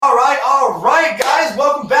All right, guys.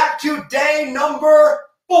 Welcome back to day number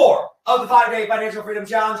 4 of the 5-Day Financial Freedom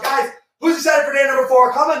Challenge. Guys, who's excited for day number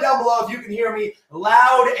 4? Comment down below if you can hear me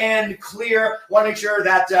loud and clear. Want to make sure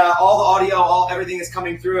that all the audio, everything is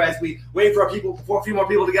coming through as we wait for a few more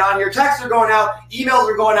people to get on here. Texts are going out,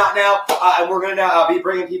 emails are going out now, and we're going to be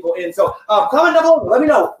bringing people in. So comment down below. Let me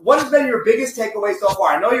know what has been your biggest takeaway so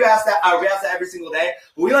far. I know you asked that. We ask that every single day,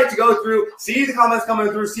 but we like to go through, see the comments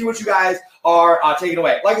coming through, see what you guys are taking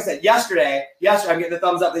away. Like I said, yesterday, I'm getting the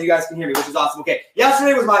thumbs up that you guys can hear me, which is awesome. Okay,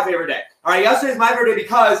 yesterday was my favorite day. All right, yesterday is my favorite day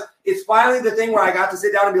because it's finally the thing where I got to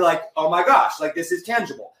sit down and be like, oh my gosh, like this is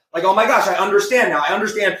tangible. Like, oh my gosh, I understand now. I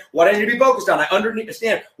understand what I need to be focused on. I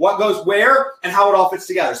understand what goes where and how it all fits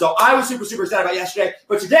together. So I was super, super excited about yesterday.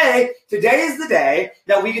 But today is the day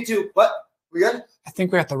that we get to, what? We good? I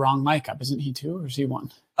think we got the wrong mic up. Isn't he 2 or is he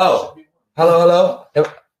 1? Oh, hello.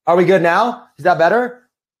 Are we good now? Is that better?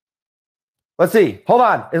 Let's see. Hold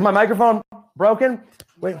on. Is my microphone broken?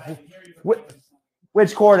 Wait,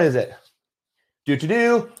 which cord is it?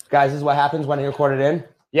 Guys, this is what happens when I record it in.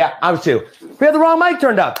 Yeah, I was 2. We had the wrong mic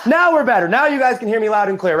turned up. Now we're better. Now you guys can hear me loud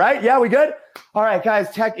and clear, right? Yeah, we good? All right, guys,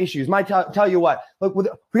 tech issues. Might tell you what. Look, we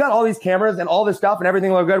got all these cameras and all this stuff and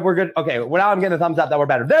everything look good. We're good. Okay, well, now I'm getting the thumbs up that we're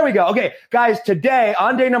better. There we go. Okay, guys, today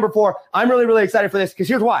on day number 4, I'm really, really excited for this because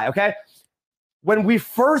here's why, okay? When we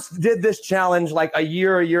first did this challenge like a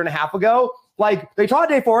year and a half ago, like they taught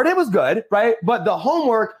day 4 and it was good, right? But the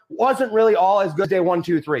homework wasn't really all as good day 1,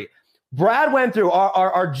 2, 3. Brad went through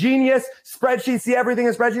our genius spreadsheet, see everything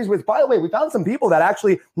in spreadsheets with, by the way, we found some people that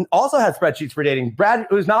actually also had spreadsheets for dating. Brad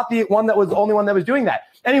was not the only one that was doing that.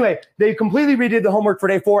 Anyway, they completely redid the homework for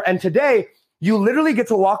day 4. And today you literally get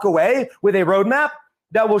to walk away with a roadmap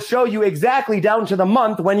that will show you exactly down to the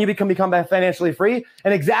month when you become financially free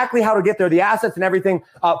and exactly how to get there, the assets and everything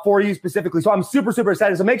for you specifically. So I'm super, super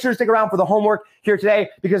excited. So make sure to stick around for the homework here today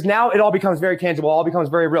because now it all becomes very tangible, all becomes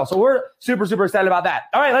very real. So we're super, super excited about that.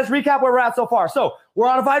 All right, let's recap where we're at so far. So we're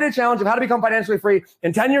on a 5-day challenge of how to become financially free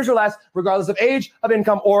in 10 years or less, regardless of age, of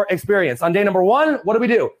income, or experience. On day number 1, what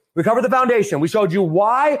do? We covered the foundation. We showed you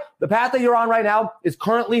why the path that you're on right now is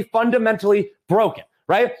currently fundamentally broken.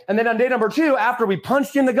 Right? And then on day number 2, after we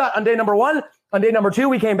punched you in the gut on day number 1, on day number 2,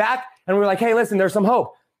 we came back and we were like, hey, listen, there's some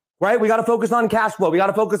hope, right? We got to focus on cash flow. We got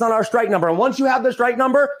to focus on our strike number. And once you have the strike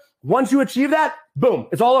number, once you achieve that, boom,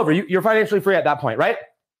 it's all over. You're financially free at that point, right?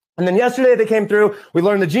 And then yesterday they came through, we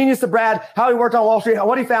learned the genius of Brad, how he worked on Wall Street,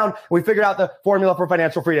 what he found, and we figured out the formula for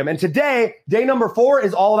financial freedom. And today, day number 4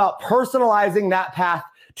 is all about personalizing that path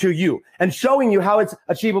to you and showing you how it's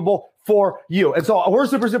achievable for you. And so we're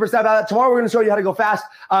super, super excited about that. Tomorrow, we're going to show you how to go fast.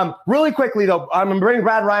 Really quickly, though, I'm going to bring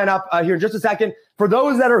Brad and Ryan up here in just a second. For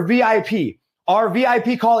those that are VIP, our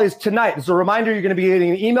VIP call is tonight. It's a reminder you're going to be getting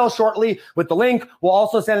an email shortly with the link. We'll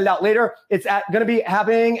also send it out later. It's going to be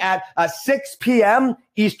happening at 6 p.m.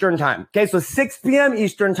 Eastern time. Okay, so 6 p.m.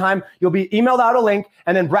 Eastern time, you'll be emailed out a link,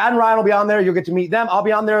 and then Brad and Ryan will be on there. You'll get to meet them. I'll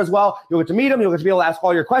be on there as well. You'll get to meet them. You'll get to be able to ask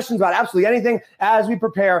all your questions about absolutely anything as we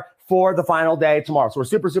prepare for the final day tomorrow. So we're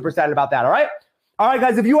super, super excited about that. All right. All right,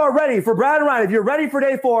 guys, if you are ready for Brad and Ryan, if you're ready for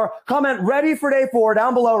day 4, comment ready for day 4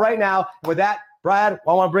 down below right now. With that, Brad,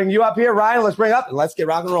 I want to bring you up here. Ryan, let's bring up and let's get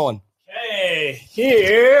rock and rolling. Okay,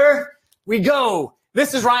 here we go.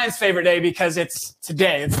 This is Ryan's favorite day because it's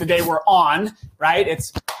today. It's the day we're on, right?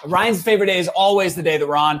 It's Ryan's favorite day is always the day that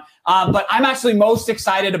we're on. But I'm actually most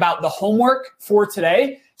excited about the homework for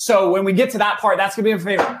today. So when we get to that part, that's going to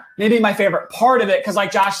be maybe my favorite part of it. Because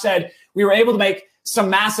like Josh said, we were able to make some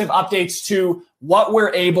massive updates to what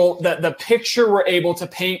we're able, the picture we're able to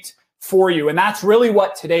paint for you. And that's really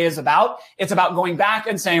what today is about. It's about going back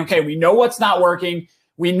and saying, okay, we know what's not working.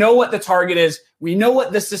 We know what the target is. We know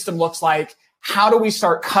what the system looks like. How do we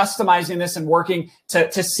start customizing this and working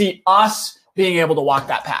to see us being able to walk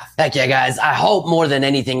that path? Heck yeah, guys. I hope more than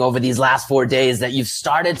anything over these last 4 days that you've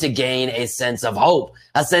started to gain a sense of hope,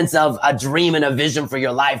 a sense of a dream and a vision for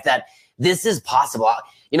your life that this is possible.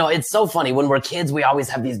 You know, it's so funny. When we're kids, we always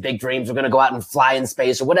have these big dreams. We're going to go out and fly in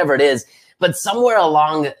space or whatever it is. But somewhere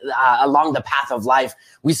along the path of life,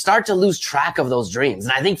 we start to lose track of those dreams.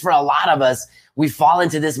 And I think for a lot of us, we fall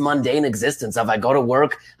into this mundane existence of I go to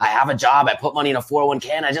work, I have a job, I put money in a 401k,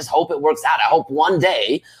 and I just hope it works out. I hope one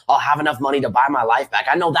day I'll have enough money to buy my life back.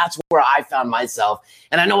 I know that's where I found myself.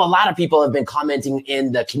 And I know a lot of people have been commenting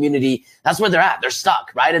in the community. That's where they're at. They're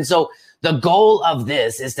stuck, right? And so the goal of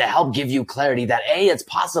this is to help give you clarity that A, it's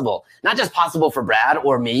possible, not just possible for Brad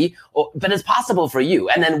or me, but it's possible for you.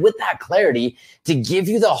 And then with that clarity, to give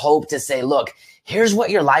you the hope to say, look, here's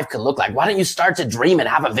what your life could look like. Why don't you start to dream and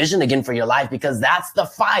have a vision again for your life? Because that's the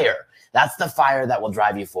fire. That's the fire that will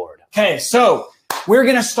drive you forward. Okay, so we're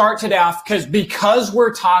going to start today off because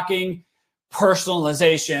we're talking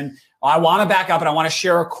personalization. I want to back up and I want to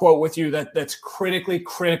share a quote with you that's critically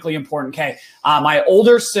important. Okay. My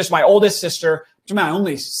oldest sister, my only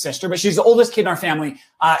sister, but she's the oldest kid in our family.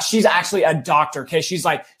 She's actually a doctor. Okay. She's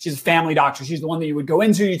a family doctor. She's the one that you would go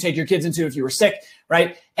into, you take your kids into if you were sick.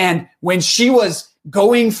 Right. And when she was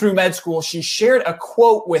going through med school, she shared a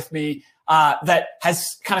quote with me that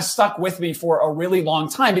has kind of stuck with me for a really long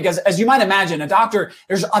time, because as you might imagine, a doctor,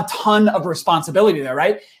 there's a ton of responsibility there,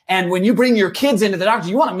 right? And when you bring your kids into the doctor,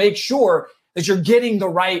 you want to make sure that you're getting the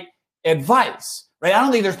right advice, right? I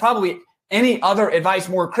don't think there's probably any other advice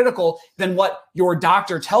more critical than what your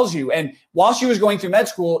doctor tells you. And while she was going through med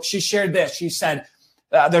school, she shared this. She said,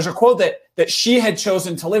 there's a quote that she had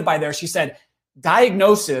chosen to live by there. She said,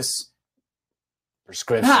 diagnosis,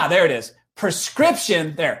 prescription. There it is.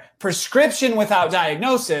 Prescription without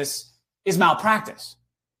diagnosis is malpractice.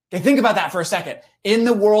 Okay, think about that for a second. In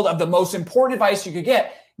the world of the most important advice you could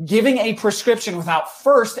get, giving a prescription without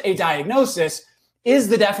first a diagnosis is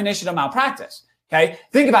the definition of malpractice. Okay,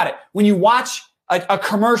 think about it. When you watch a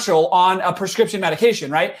commercial on a prescription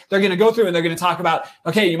medication, right? They're going to go through and they're going to talk about,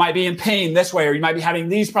 okay, you might be in pain this way, or you might be having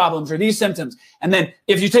these problems or these symptoms. And then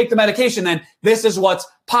if you take the medication, then this is what's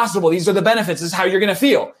possible. These are the benefits. This is how you're going to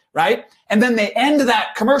feel, right? And then they end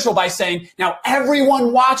that commercial by saying, now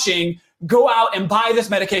everyone watching, go out and buy this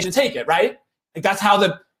medication and take it, right? Like that's how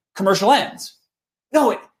the commercial ends.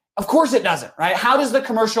 No, of course it doesn't, right? How does the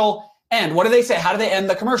commercial end? What do they say? How do they end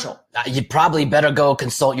the commercial? You probably better go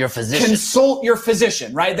consult your physician. Consult your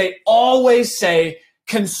physician, right? They always say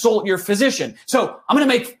consult your physician. So I'm going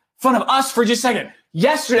to make fun of us for just a second.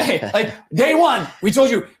 Yesterday, like day one, we told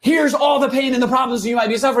you, here's all the pain and the problems you might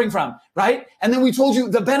be suffering from, right? And then we told you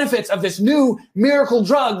the benefits of this new miracle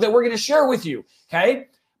drug that we're going to share with you, okay?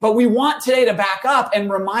 But we want today to back up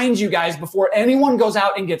and remind you guys, before anyone goes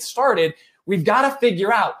out and gets started, we've got to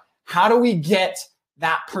figure out, how do we get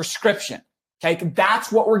that prescription? Okay,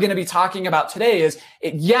 that's what we're going to be talking about today.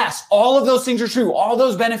 Yes, all of those things are true. All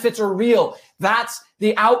those benefits are real. That's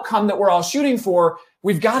the outcome that we're all shooting for.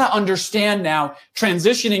 We've got to understand now,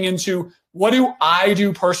 transitioning into, what do I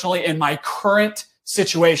do personally in my current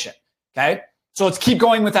situation? Okay, so let's keep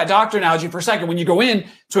going with that doctor analogy for a second. When you go in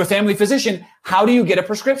to a family physician, how do you get a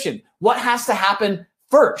prescription? What has to happen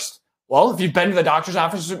first? Well, if you've been to the doctor's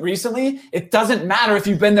office recently, it doesn't matter if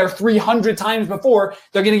you've been there 300 times before.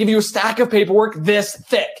 They're going to give you a stack of paperwork this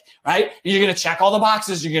thick, right? You're going to check all the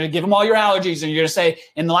boxes. You're going to give them all your allergies. And you're going to say,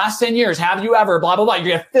 in the last 10 years, have you ever, blah, blah, blah. You're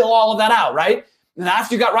going to fill all of that out, right? And then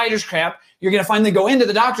after you got writer's cramp, you're going to finally go into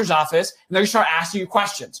the doctor's office and they're going to start asking you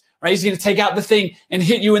questions, right? He's going to take out the thing and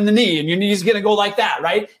hit you in the knee, and your knee's going to go like that,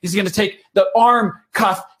 right? He's going to take the arm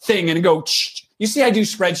cuff thing and go, you see, I do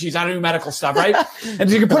spreadsheets. I don't do medical stuff, right? And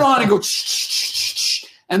you can put it on and go,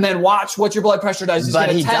 and then watch what your blood pressure does. But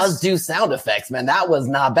he does do sound effects, man. That was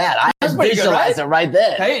not bad. I visualized it right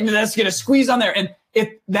there. Okay, and that's going to squeeze on there. And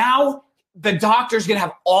now the doctor's going to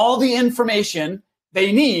have all the information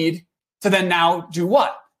they need to then now do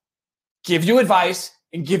what? Give you advice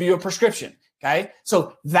and give you a prescription. Okay,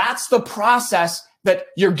 so that's the process that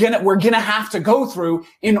we're gonna have to go through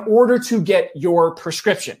in order to get your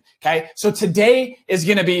prescription. Okay, so today is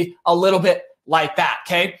gonna be a little bit like that.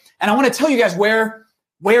 Okay, and I want to tell you guys where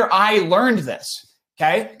I learned this.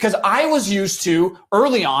 Okay, because I was used to,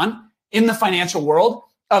 early on in the financial world,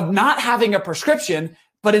 of not having a prescription,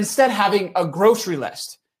 but instead having a grocery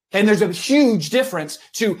list. And there's a huge difference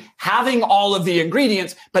to having all of the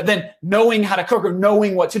ingredients, but then knowing how to cook or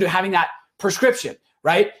knowing what to do, having that prescription,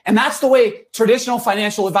 right? And that's the way traditional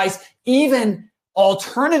financial advice, even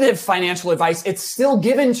alternative financial advice, it's still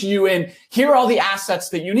given to you in, here are all the assets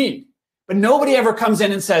that you need. But nobody ever comes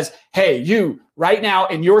in and says, hey, you right now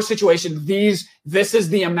in your situation, this is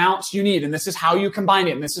the amounts you need, and this is how you combine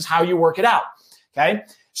it, and this is how you work it out. Okay.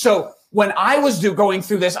 So when I was going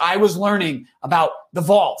through this, I was learning about the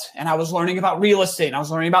vault, and I was learning about real estate, and I was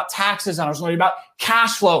learning about taxes, and I was learning about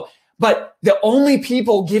cash flow. But the only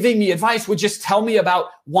people giving me advice would just tell me about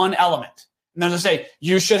one element. And then they'll say,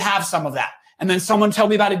 you should have some of that. And then someone tell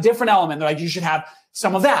me about a different element. They're like, you should have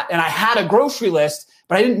some of that. And I had a grocery list,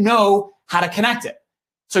 but I didn't know how to connect it.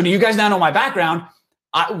 So do you guys now know my background?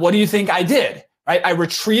 What do you think I did? Right? I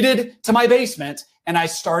retreated to my basement and I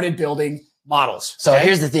started building models. So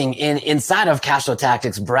here's the thing. Inside of Cash Flow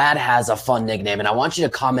Tactics, Brad has a fun nickname, and I want you to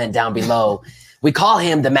comment down below. We call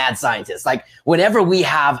him the mad scientist. Like, whenever we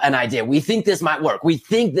have an idea, we think this might work, we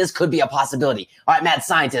think this could be a possibility. All right, mad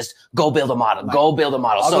scientist, go build a model. Right. Go build a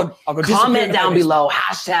model. I'll go comment down below,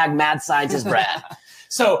 hashtag mad scientist Brad.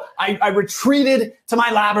 So I retreated to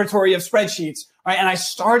my laboratory of spreadsheets, right? And I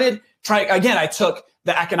started I took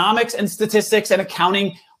the economics and statistics and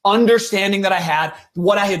accounting understanding that I had,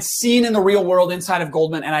 what I had seen in the real world inside of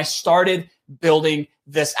Goldman, and I started building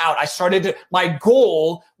this out. My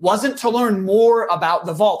goal wasn't to learn more about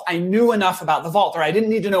the vault. I knew enough about the vault, or I didn't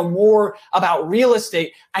need to know more about real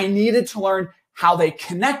estate. I needed to learn how they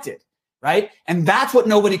connected, right? And that's what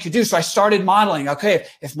nobody could do. So I started modeling, okay,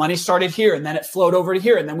 if money started here and then it flowed over to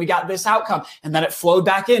here and then we got this outcome and then it flowed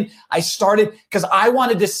back in. I started because I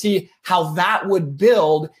wanted to see how that would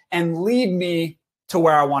build and lead me to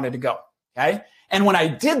where I wanted to go, okay? And when I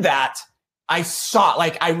did that, I saw,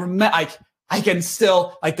 I can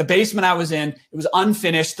still, like the basement I was in, it was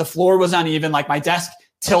unfinished. The floor was uneven, like my desk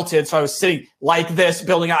tilted. So I was sitting like this,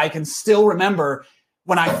 building out. I can still remember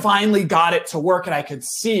when I finally got it to work and I could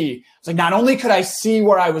see, it's like, not only could I see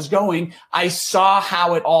where I was going, I saw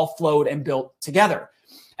how it all flowed and built together.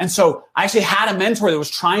 And so I actually had a mentor that was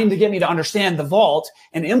trying to get me to understand the vault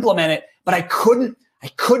and implement it, but I couldn't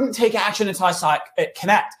take action until I saw it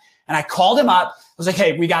connect. And I called him up. I was like,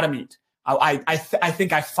 hey, we got to meet. I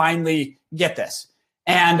think I finally get this.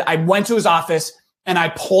 And I went to his office and I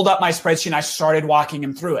pulled up my spreadsheet and I started walking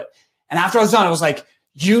him through it. And after I was done, I was like,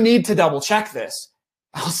 you need to double check this.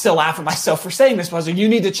 I'll still laugh at myself for saying this, but I was like, you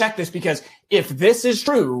need to check this because if this is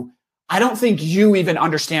true, I don't think you even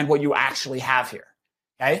understand what you actually have here.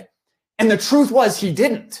 Okay. And the truth was he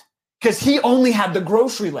didn't, because he only had the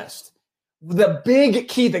grocery list. The big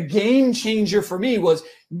key, the game changer for me was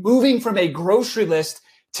moving from a grocery list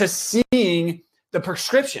to seeing the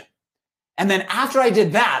prescription. And then after I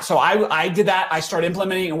did that, so I did that, I started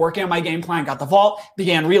implementing and working on my game plan, got the vault,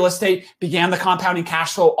 began real estate, began the compounding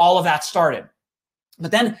cash flow, all of that started. But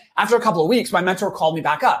then after a couple of weeks, my mentor called me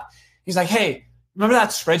back up. He's like, hey, remember that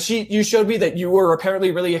spreadsheet you showed me that you were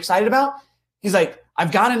apparently really excited about? He's like,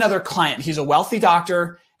 I've got another client. He's a wealthy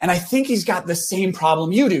doctor, and I think he's got the same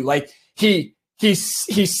problem you do. Like he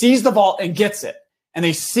sees the vault and gets it, and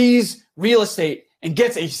he sees real estate and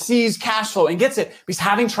gets it. He sees cash flow and gets it, but he's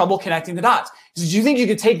having trouble connecting the dots. He says, do you think you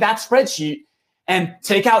could take that spreadsheet and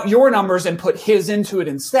take out your numbers and put his into it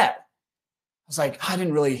instead? I was like, I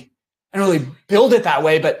didn't really build it that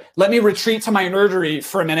way, but let me retreat to my nerdery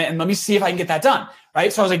for a minute and let me see if I can get that done.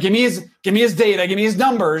 Right. So I was like, give me his data, give me his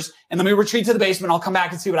numbers, and let me retreat to the basement. I'll come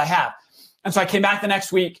back and see what I have. And so I came back the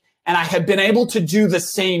next week and I had been able to do the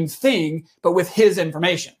same thing, but with his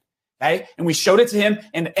information. Okay. And we showed it to him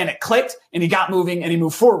and it clicked and he got moving and he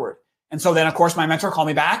moved forward. And so then, of course, my mentor called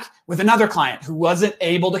me back with another client who wasn't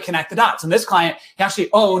able to connect the dots. And this client, he actually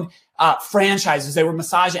owned franchises. They were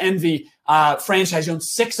Massage Envy franchise. He owned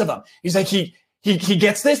 6 of them. He's like, he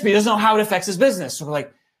gets this, but he doesn't know how it affects his business. So we're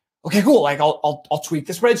like, okay, cool. Like I'll tweak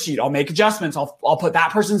the spreadsheet. I'll make adjustments. I'll put that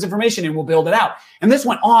person's information in. We'll build it out. And this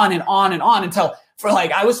went on and on and on until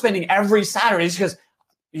I was spending every Saturday, because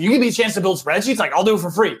you give me a chance to build spreadsheets, like I'll do it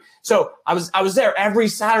for free. So I was there every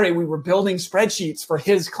Saturday. We were building spreadsheets for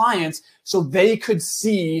his clients so they could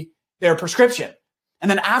see their prescription. And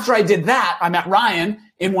then after I did that, I met Ryan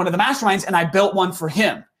in one of the masterminds and I built one for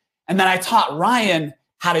him. And then I taught Ryan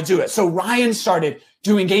how to do it. So Ryan started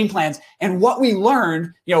doing game plans. And what we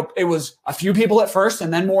learned, it was a few people at first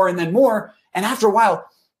and then more and then more. And after a while,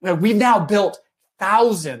 we've now built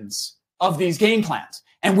thousands of these game plans.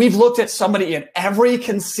 And we've looked at somebody in every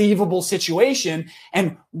conceivable situation.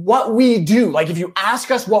 And what we do, like if you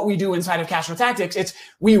ask us what we do inside of Cashflow Tactics, it's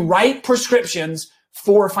we write prescriptions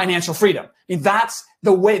for financial freedom. I mean, that's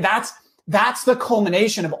the way, that's the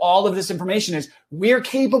culmination of all of this information is we're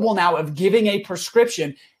capable now of giving a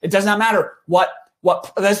prescription. It does not matter what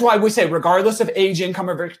that's why we say regardless of age, income,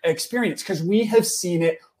 or experience, because we have seen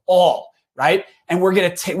it all, right? And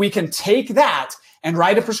we can take that and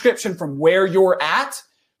write a prescription from where you're at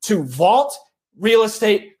to vault, real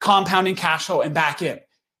estate, compounding cash flow, and back in.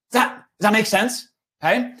 Does that make sense?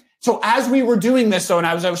 Okay. So as we were doing this, and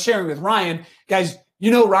I was sharing with Ryan, guys,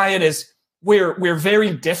 Ryan is, we're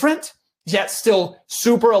very different, yet still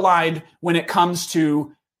super aligned when it comes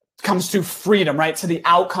to freedom, right? To the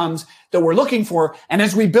outcomes that we're looking for. And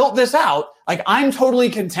as we built this out, like I'm totally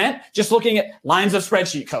content just looking at lines of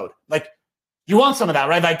spreadsheet code. Like you want some of that,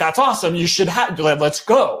 right? Like that's awesome. You should have, let's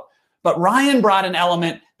go. But Ryan brought an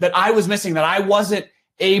element that I was missing, that I wasn't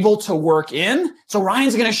able to work in. So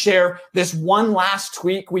Ryan's going to share this one last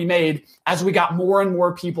tweak we made as we got more and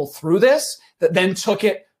more people through this that then took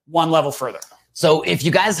it one level further. So if you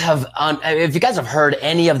guys have heard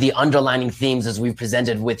any of the underlining themes as we've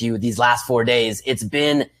presented with you these last 4 days, it's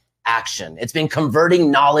been action. It's been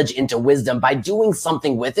converting knowledge into wisdom by doing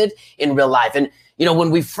something with it in real life. And, you know,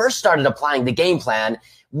 when we first started applying the game plan,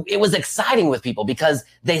 it was exciting with people because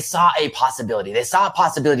they saw a possibility. They saw a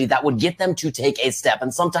possibility that would get them to take a step,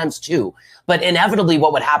 and sometimes two. But inevitably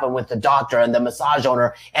what would happen with the doctor and the massage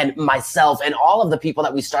owner and myself and all of the people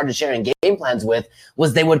that we started sharing game plans with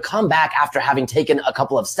was they would come back after having taken a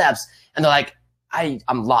couple of steps and they're like,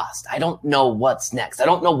 I'm lost. I don't know what's next. I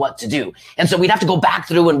don't know what to do. And so we'd have to go back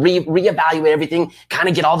through and reevaluate everything, kind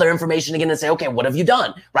of get all their information again and say, okay, what have you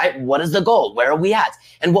done? Right? What is the goal? Where are we at?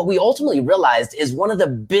 And what we ultimately realized is one of the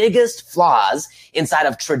biggest flaws inside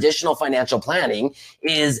of traditional financial planning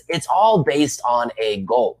is it's all based on a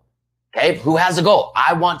goal. Okay, who has a goal?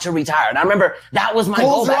 I want to retire. And I remember that was my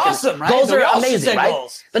goal. Goals are awesome, right? Goals So we are all should amazing, say right?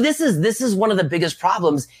 goals. But this is one of the biggest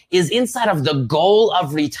problems is inside of the goal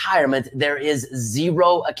of retirement, there is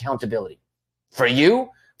zero accountability. For you,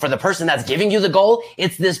 for the person that's giving you the goal,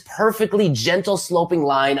 it's this perfectly gentle sloping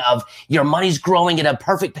line of your money's growing at a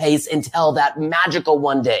perfect pace until that magical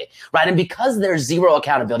one day, right? And because there's zero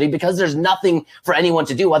accountability, because there's nothing for anyone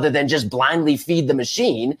to do other than just blindly feed the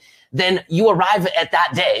machine, then you arrive at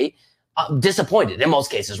that day disappointed in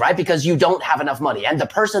most cases, right? Because you don't have enough money. And the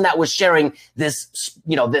person that was sharing this,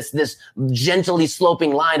 you know, this gently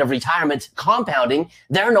sloping line of retirement compounding,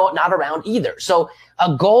 they're not around either. So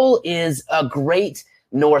a goal is a great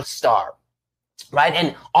North Star, right?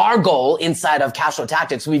 And our goal inside of Cashflow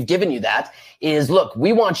Tactics, we've given you that, is look,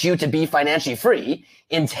 we want you to be financially free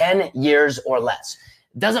in 10 years or less.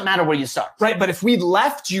 Doesn't matter where you start. Right. But if we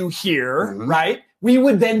left you here, right, we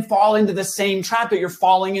would then fall into the same trap that you're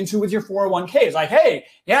falling into with your 401ks. Like, hey,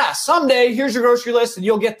 yeah, someday here's your grocery list and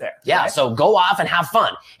you'll get there. Yeah. Right? So go off and have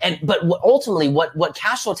fun. But ultimately what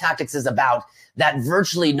Cashflow Tactics is about, that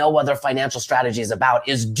virtually no other financial strategy is about,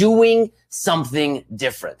 is doing something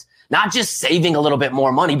different. Not just saving a little bit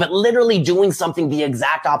more money, but literally doing something the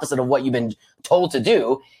exact opposite of what you've been told to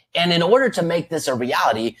do. And in order to make this a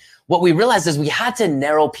reality, what we realized is we had to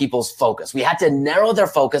narrow people's focus. We had to narrow their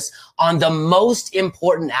focus on the most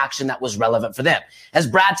important action that was relevant for them. As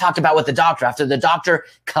Brad talked about with the doctor, after the doctor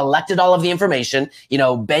collected all of the information, you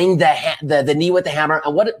know, banged the knee with the hammer.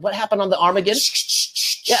 And what happened on the arm again?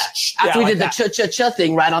 Yeah. After we did the cha-cha-cha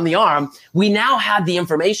thing right on the arm, we now had the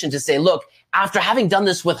information to say, look, after having done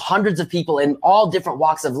this with hundreds of people in all different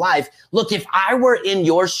walks of life, look, if I were in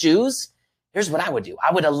your shoes, here's what I would do.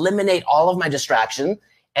 I would eliminate all of my distraction.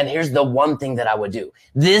 And here's the one thing that I would do.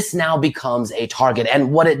 This now becomes a target.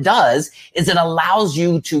 And what it does is it allows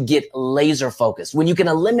you to get laser focused. When you can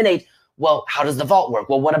eliminate, well, how does the vault work?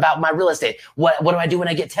 Well, what about my real estate? What do I do when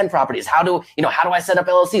I get 10 properties? How do I set up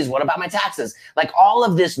LLCs? What about my taxes? Like all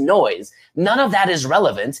of this noise, none of that is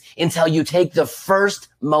relevant until you take the first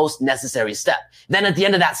most necessary step. Then at the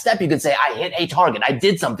end of that step, you can say, I hit a target. I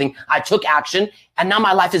did something. I took action. And now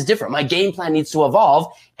my life is different. My game plan needs to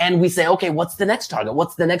evolve. And we say, okay, what's the next target?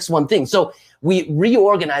 What's the next one thing? So we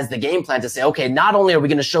reorganize the game plan to say, okay, not only are we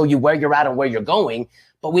going to show you where you're at and where you're going,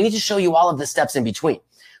 but we need to show you all of the steps in between.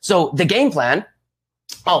 So the game plan,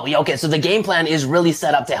 so the game plan is really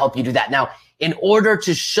set up to help you do that. Now, in order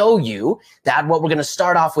to show you that, what we're going to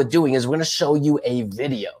start off with doing is we're going to show you a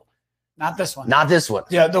video. Not this one. Not this one.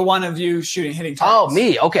 Yeah, the one of you hitting targets. Oh,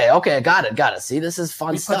 me. Okay. Got it. See, this is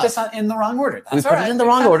fun stuff. We put this in the wrong order. We put it in the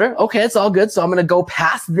wrong order. Okay, it's all good. So I'm going to go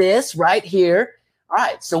past this right here. All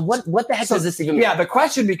right. So what the heck does this even mean? Yeah, the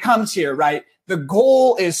question becomes here, right? The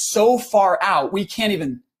goal is so far out, we can't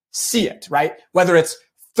even see it, right? Whether it's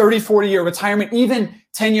 30, 40-year retirement, even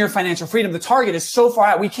 10-year financial freedom, the target is so far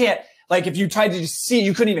out, we can't, like if you tried to just see,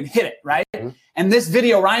 you couldn't even hit it, right? Mm-hmm. And this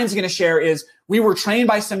video Ryan's going to share is we were trained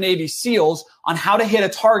by some Navy SEALs on how to hit a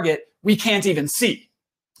target we can't even see.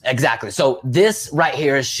 Exactly. So this right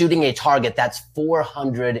here is shooting a target that's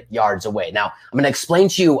 400 yards away. Now, I'm going to explain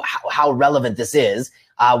to you how relevant this is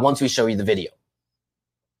once we show you the video.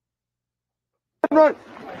 Run.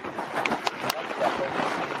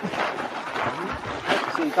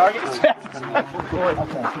 See the target?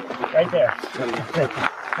 Right there.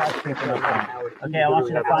 Okay, I want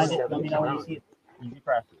you to find it. Let me know when you see it. Easy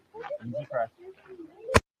press. Easy press.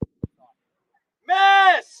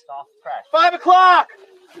 Miss! Soft press. 5 o'clock!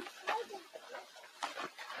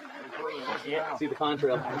 See the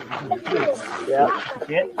contrail. Yeah.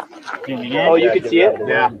 See it? Zooming in. Oh, you can see it?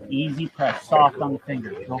 Yeah. Easy press. Soft on the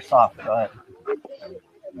fingers. Real soft. Go ahead.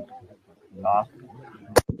 Soft.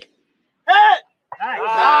 Hit!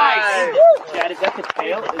 Nice. Chad, is that the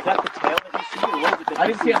tail? Is that the tail that you see? Or what is it? I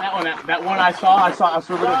didn't see it on that one. That one I saw was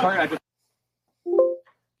really target.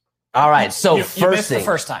 All right. So you first thing. The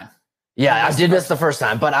first time. Yeah, I did miss the first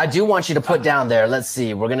time, but I do want you to put down there. Let's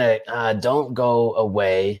see. We're going to, don't go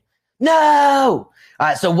away. No. All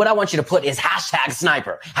right. So what I want you to put is hashtag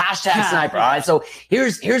sniper, hashtag sniper. All right. So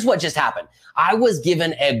here's what just happened. I was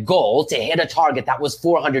given a goal to hit a target that was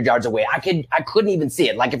 400 yards away. I couldn't even see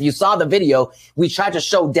it. Like if you saw the video, we tried to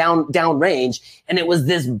show down range, and it was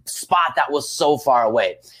this spot that was so far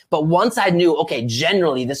away. But once I knew, okay,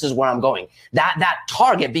 generally this is where I'm going, that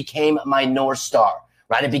target became my North Star,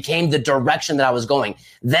 right? It became the direction that I was going.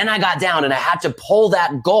 Then I got down and I had to pull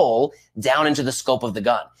that goal down into the scope of the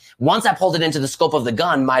gun. Once I pulled it into the scope of the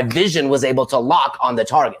gun, my vision was able to lock on the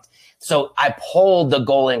target. So I pulled the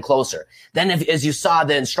goal in closer. Then as you saw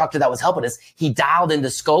the instructor that was helping us, he dialed in the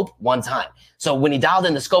scope one time. So when he dialed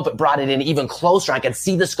in the scope, it brought it in even closer. I could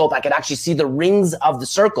see the scope. I could actually see the rings of the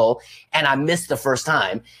circle, and I missed the first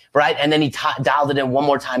time, right? And then he dialed it in one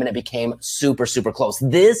more time, and it became super, super close.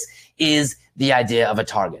 This is the idea of a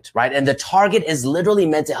target, right? And the target is literally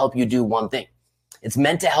meant to help you do one thing. It's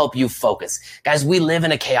meant to help you focus. Guys, we live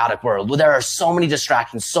in a chaotic world where there are so many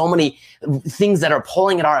distractions, so many things that are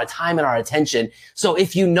pulling at our time and our attention. So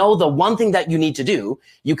if you know the one thing that you need to do,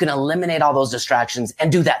 you can eliminate all those distractions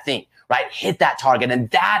and do that thing, right? Hit that target. And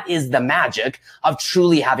that is the magic of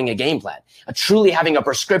truly having a game plan, truly having a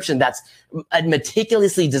prescription that's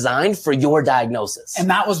meticulously designed for your diagnosis. And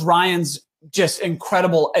that was Ryan's just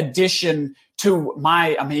incredible addition to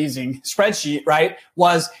my amazing spreadsheet, right?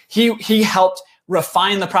 Was he helped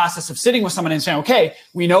refine the process of sitting with someone and saying, okay,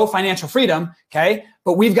 we know financial freedom, okay,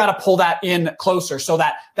 but we've got to pull that in closer. So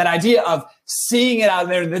that idea of seeing it out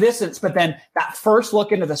there in the distance, but then that first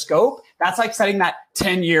look into the scope, that's like setting that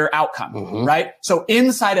 10-year outcome, right? So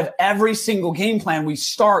inside of every single game plan, we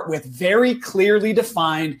start with very clearly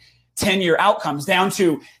defined 10-year outcomes down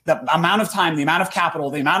to the amount of time, the amount of capital,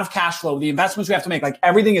 the amount of cash flow, the investments we have to make. Like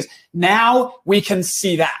everything is, now we can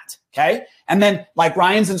see that, okay? And then like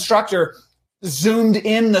Ryan's instructor zoomed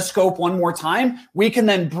in the scope one more time, we can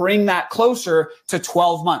then bring that closer to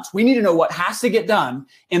 12 months. We need to know what has to get done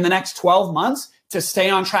in the next 12 months to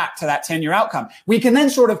stay on track to that 10-year outcome. We can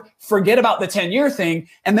then sort of forget about the 10-year thing,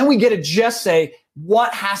 and then we get to just say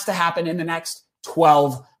what has to happen in the next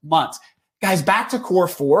 12 months. Guys, back to core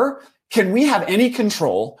 4, can we have any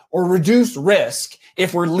control or reduce risk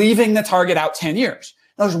if we're leaving the target out 10 years?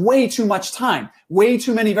 There's way too much time, way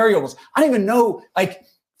too many variables. I don't even know, like,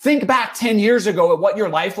 think back 10 years ago at what your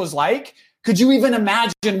life was like. Could you even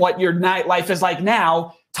imagine what your life is like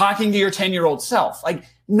now talking to your 10-year-old self? Like,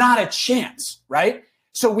 not a chance, right?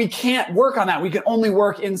 So we can't work on that. We can only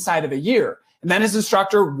work inside of a year. And then his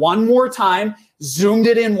instructor, one more time, zoomed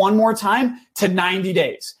it in one more time to 90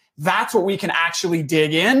 days. That's what we can actually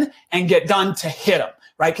dig in and get done to hit them,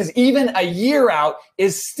 right? Because even a year out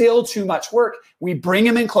is still too much work. We bring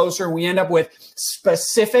them in closer, and we end up with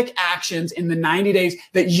specific actions in the 90 days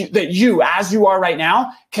that you, as you are right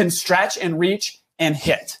now, can stretch and reach and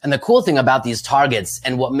hit. And the cool thing about these targets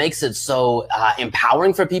and what makes it so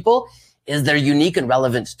empowering for people is they're unique and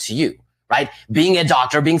relevant to you, right? Being a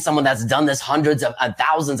doctor, being someone that's done this hundreds of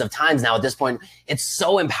thousands of times now at this point, it's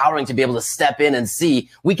so empowering to be able to step in and see,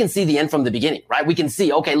 we can see the end from the beginning, right? We can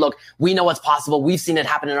see, okay, look, we know what's possible. We've seen it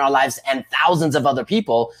happen in our lives and thousands of other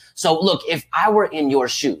people. So look, if I were in your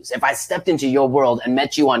shoes, if I stepped into your world and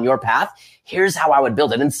met you on your path, here's how I would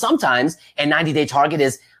build it. And sometimes a 90-day target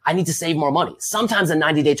is, I need to save more money. Sometimes a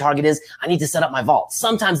 90-day target is, I need to set up my vault.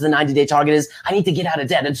 Sometimes the 90-day target is, I need to get out of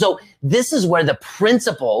debt. And so this is where the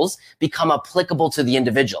principles become applicable to the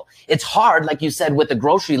individual. It's hard, like you said, with the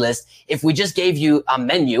grocery list. If we just gave you a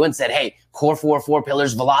menu and said, hey, core 4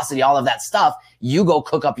 pillars, velocity, all of that stuff, you go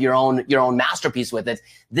cook up your own masterpiece with it.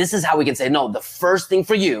 This is how we can say, no, the first thing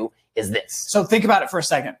for you is this. So think about it for a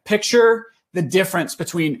second. Picture the difference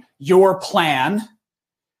between your plan.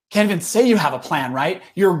 Can't even say you have a plan, right?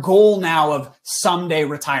 Your goal now of someday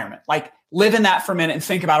retirement. Like, live in that for a minute and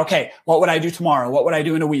think about, okay, what would I do tomorrow? What would I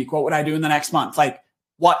do in a week? What would I do in the next month? Like,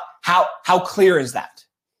 how clear is that?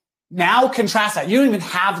 Now contrast that. You don't even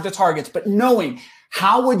have the targets, but knowing,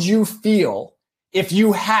 how would you feel if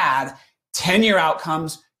you had 10-year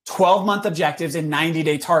outcomes, 12-month objectives, and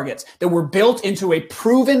 90-day targets that were built into a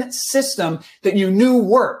proven system that you knew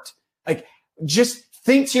worked? Like, just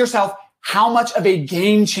think to yourself, how much of a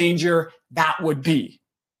game changer that would be,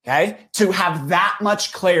 okay? To have that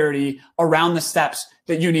much clarity around the steps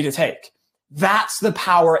that you need to take. That's the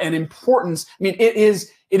power and importance. I mean, it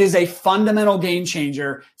is a fundamental game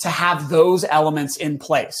changer to have those elements in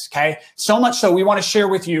place, okay? So much so, we want to share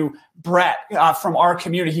with you Brett from our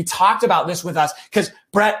community. He talked about this with us because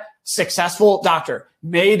Brett, successful doctor,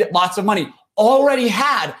 made lots of money, already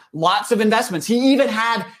had lots of investments. He even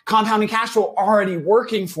had compounding cash flow already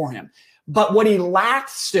working for him. But what he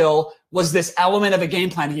lacked still was this element of a game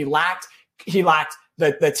plan. He lacked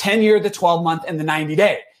the 10-year, the 12-month, and the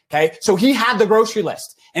 90-day. Okay. So he had the grocery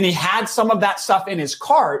list and he had some of that stuff in his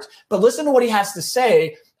cart, but listen to what he has to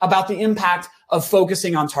say about the impact of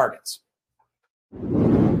focusing on targets.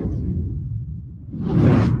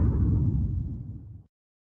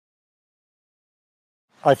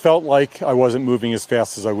 I felt like I wasn't moving as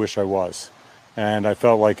fast as I wish I was. And I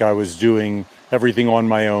felt like I was doing everything on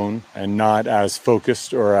my own and not as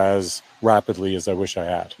focused or as rapidly as I wish I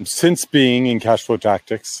had. Since being in Cashflow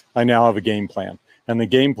Tactics, I now have a game plan. And the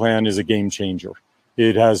game plan is a game changer.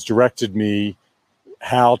 It has directed me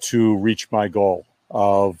how to reach my goal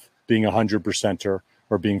of being 100%er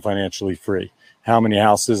or being financially free. How many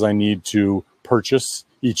houses I need to purchase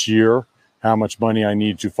each year, how much money I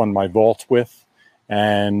need to fund my vault with,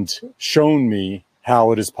 and shown me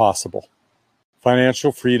how it is possible.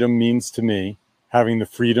 Financial freedom means to me having the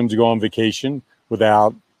freedom to go on vacation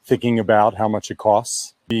without thinking about how much it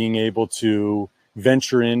costs, being able to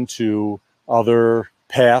venture into other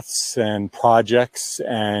paths and projects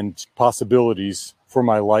and possibilities for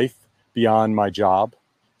my life beyond my job,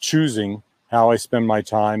 choosing how I spend my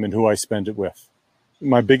time and who I spend it with.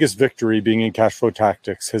 My biggest victory being in Cashflow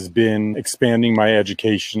Tactics has been expanding my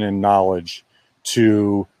education and knowledge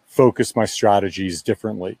to focus my strategies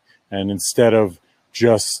differently. And instead of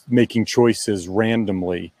just making choices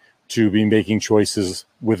randomly, to be making choices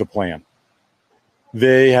with a plan.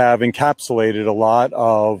 They have encapsulated a lot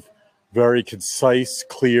of very concise,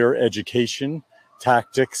 clear education,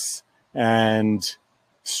 tactics, and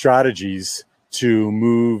strategies to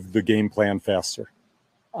move the game plan faster.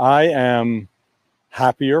 I am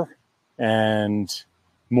happier and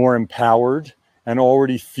more empowered and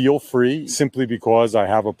already feel free simply because I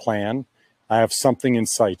have a plan. I have something in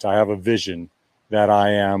sight. I have a vision that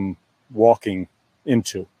I am walking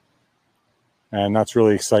into. And that's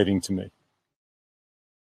really exciting to me.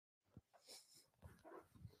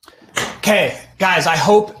 Okay, guys, I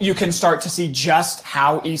hope you can start to see just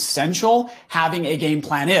how essential having a game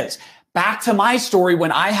plan is. Back to my story,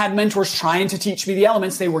 when I had mentors trying to teach me the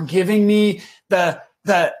elements, they were giving me the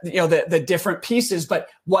different pieces, but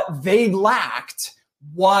what they lacked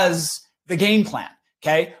was the game plan.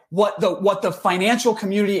 Okay. What the financial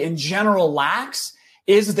community in general lacks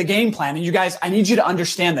is the game plan. And you guys, I need you to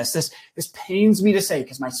understand this. This pains me to say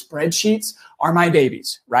because my spreadsheets are my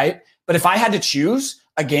babies, right? But if I had to choose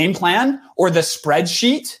a game plan or the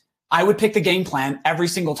spreadsheet, I would pick the game plan every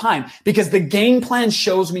single time because the game plan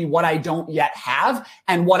shows me what I don't yet have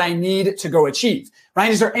and what I need to go achieve.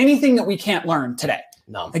 Ryan, is there anything that we can't learn today?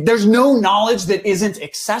 No. Like there's no knowledge that isn't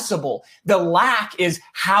accessible. The lack is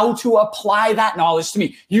how to apply that knowledge to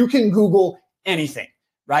me. You can Google anything,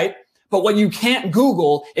 right? But what you can't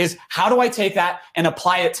Google is how do I take that and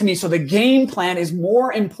apply it to me? So the game plan is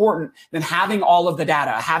more important than having all of the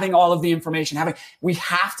data, having all of the information, we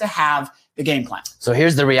have to have the game plan. So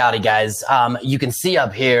here's the reality, guys. You can see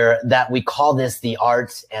up here that we call this the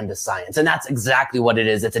art and the science. And that's exactly what it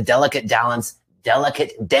is. It's a delicate dance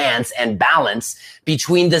and balance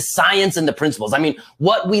between the science and the principles. I mean,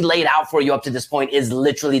 what we laid out for you up to this point is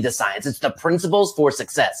literally the science. It's the principles for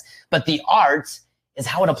success. But the art is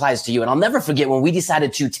how it applies to you. And I'll never forget when we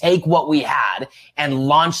decided to take what we had and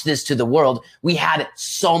launch this to the world, we had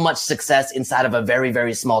so much success inside of a very,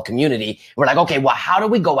 very small community. We're like, okay, well, how do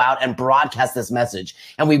we go out and broadcast this message?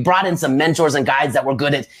 And we brought in some mentors and guides that were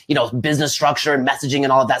good at, business structure and messaging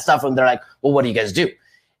and all of that stuff. And they're like, well, what do you guys do?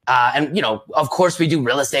 And of course we do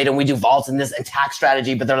real estate and we do vaults and this and tax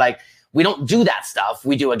strategy, but they're like, we don't do that stuff.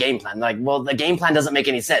 We do a game plan. They're like, well, the game plan doesn't make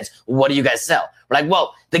any sense. What do you guys sell? We're like,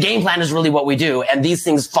 well, the game plan is really what we do. And these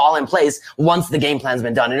things fall in place once the game plan's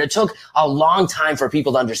been done. And it took a long time for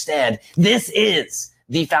people to understand this is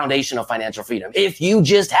the foundation of financial freedom. If you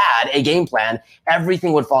just had a game plan,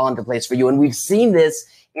 everything would fall into place for you. And we've seen this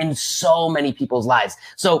in so many people's lives.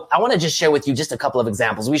 So I want to just share with you just a couple of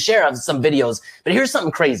examples. We share some videos, but here's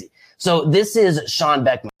something crazy. So this is Sean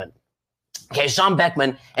Beckman. Okay, Sean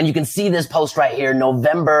Beckman, and you can see this post right here,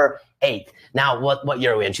 November 8th. Now, what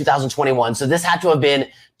year are we in? 2021. So this had to have been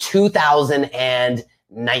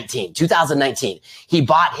 2019. He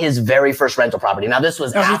bought his very first rental property. Now, this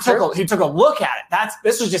was after he took a look at it.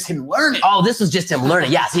 This was just him learning. Oh, this was just him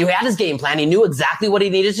learning. Yes, he had his game plan. He knew exactly what he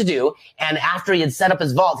needed to do. And after he had set up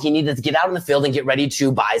his vault, he needed to get out in the field and get ready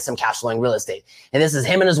to buy some cash flowing real estate. And this is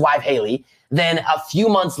him and his wife, Haley. Then a few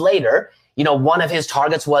months later, one of his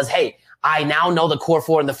targets was, hey, I now know the core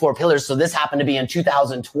four and the four pillars. So this happened to be in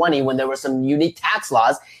 2020 when there were some unique tax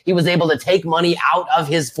laws. He was able to take money out of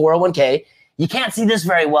his 401k. You can't see this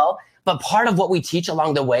very well, but part of what we teach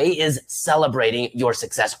along the way is celebrating your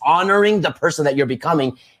success, honoring the person that you're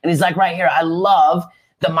becoming. And he's like right here, I love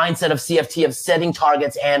the mindset of CFT of setting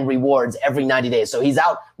targets and rewards every 90 days. So he's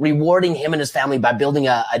out rewarding him and his family by building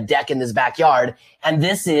a deck in his backyard. And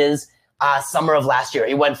this is summer of last year.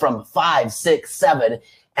 He went from 5, 6, 7.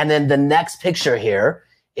 And then the next picture here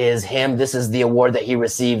is him. This is the award that he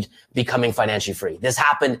received, becoming financially free. This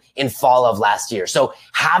happened in fall of last year. So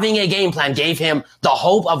having a game plan gave him the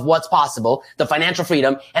hope of what's possible, the financial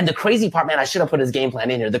freedom. And the crazy part, man, I should have put his game plan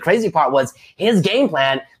in here. The crazy part was his game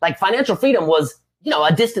plan, like financial freedom was,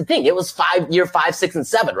 a distant thing. It was year 5, 6, and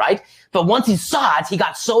 7, right? But once he saw it, he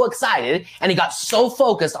got so excited and he got so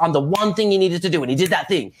focused on the one thing he needed to do. And he did that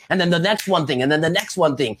thing. And then the next one thing. And then the next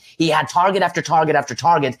one thing. He had target after target after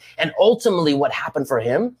target. And ultimately what happened for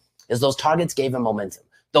him is those targets gave him momentum.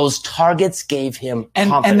 Those targets gave him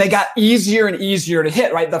confidence. And they got easier and easier to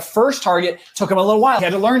hit, right? The first target took him a little while. He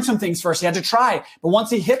had to learn some things first. He had to try. But once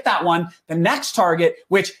he hit that one, the next target,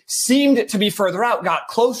 which seemed to be further out, got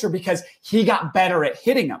closer because he got better at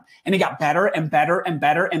hitting them. And he got better and better and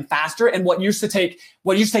better and faster. And what used to take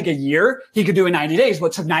a year, he could do in 90 days.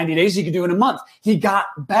 What took 90 days, he could do in a month. He got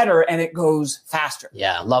better and it goes faster.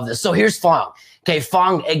 Yeah, I love this. So here's Fong. Okay,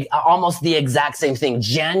 Fong, almost the exact same thing.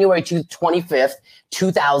 January 25th,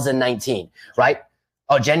 2019, right?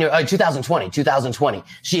 Oh, January 2020.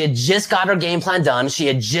 She had just got her game plan done. She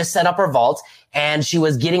had just set up her vault and she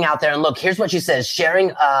was getting out there. And look, here's what she says,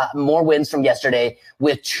 sharing more wins from yesterday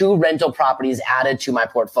with 2 rental properties added to my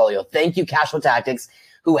portfolio. Thank you, Cashflow Tactics,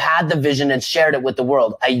 who had the vision and shared it with the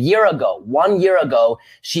world. 1 year ago,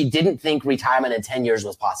 she didn't think retirement in 10 years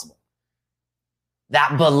was possible.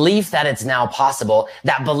 That belief that it's now possible,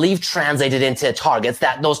 that belief translated into targets,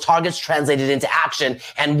 that those targets translated into action.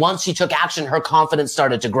 And once she took action, her confidence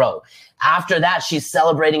started to grow. After that, she's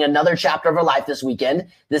celebrating another chapter of her life this weekend.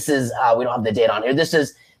 This is, we don't have the date on here. This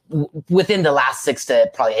is within the last 6 to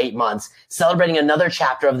probably 8 months, celebrating another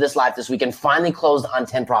chapter of this life this weekend, finally closed on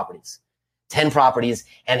 10 properties. 10 properties,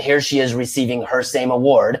 and here she is receiving her same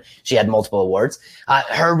award. She had multiple awards.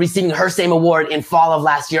 Her receiving her same award in fall of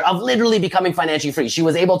last year of literally becoming financially free. She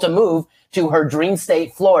was able to move to her dream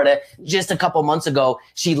state, Florida, just a couple months ago.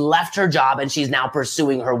 She left her job and she's now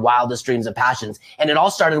pursuing her wildest dreams and passions. And it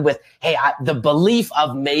all started with, the belief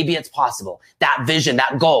of maybe it's possible, that vision,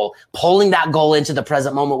 that goal, pulling that goal into the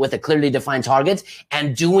present moment with a clearly defined target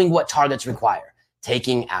and doing what targets require,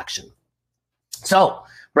 taking action. So,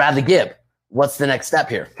 Bradley Gibb, what's the next step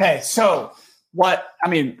here? Okay, so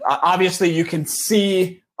obviously you can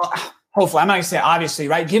see, hopefully, I'm not going to say obviously,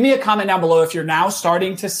 right? Give me a comment down below if you're now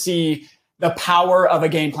starting to see the power of a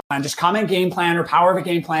game plan. Just comment game plan or power of a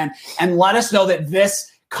game plan and let us know that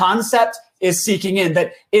this concept is seeking in,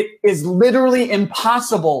 that it is literally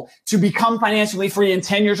impossible to become financially free in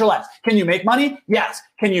 10 years or less. Can you make money? Yes.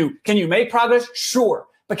 Can you make progress? Sure.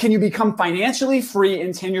 But can you become financially free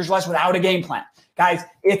in 10 years or less without a game plan? Guys,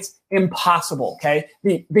 it's impossible, okay?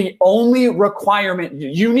 The only requirement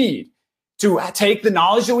you need to take the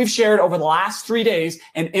knowledge that we've shared over the last 3 days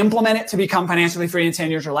and implement it to become financially free in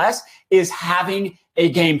 10 years or less is having a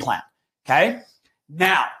game plan, okay?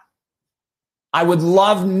 Now, I would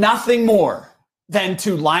love nothing more than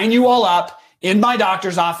to line you all up in my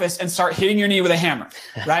doctor's office and start hitting your knee with a hammer,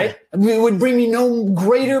 right? It would bring me no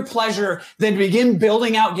greater pleasure than to begin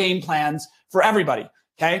building out game plans for everybody.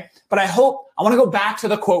 Okay. But I want to go back to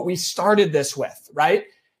the quote we started this with, right?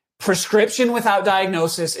 Prescription without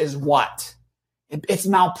diagnosis is what? It's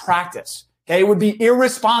malpractice. Okay. It would be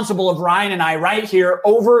irresponsible of Ryan and I right here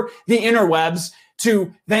over the interwebs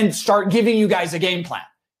to then start giving you guys a game plan.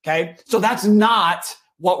 Okay. So that's not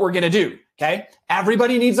what we're going to do. Okay.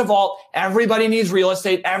 Everybody needs a vault. Everybody needs real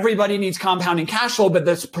estate. Everybody needs compounding cash flow. But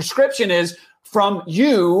this prescription is from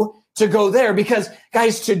you to go there because,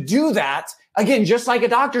 guys, to do that, again, just like a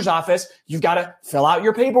doctor's office, you've got to fill out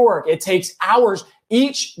your paperwork. It takes hours.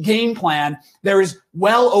 Each game plan, there is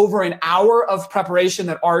well over an hour of preparation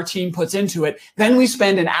that our team puts into it. Then we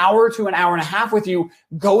spend an hour to an hour and a half with you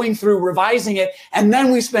going through, revising it. And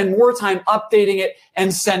then we spend more time updating it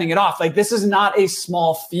and sending it off. Like, this is not a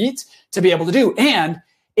small feat to be able to do. And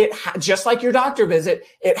just like your doctor visit,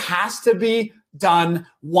 it has to be done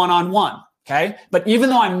one-on-one. Okay. But even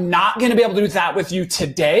though I'm not going to be able to do that with you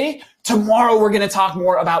today, tomorrow we're going to talk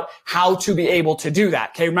more about how to be able to do that.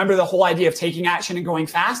 Okay. Remember the whole idea of taking action and going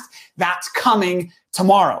fast? That's coming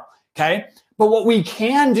tomorrow. Okay. But what we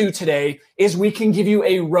can do today is we can give you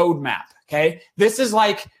a roadmap. Okay. This is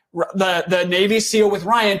like the Navy SEAL with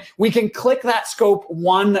Ryan. We can click that scope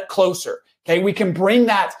one closer. Okay. We can bring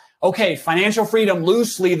that, financial freedom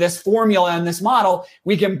loosely, this formula and this model,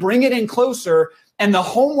 we can bring it in closer. And the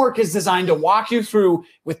homework is designed to walk you through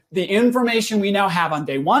with the information we now have on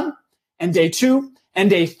day 1 and day 2 and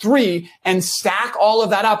day 3 and stack all of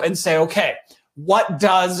that up and say, okay, what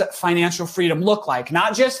does financial freedom look like?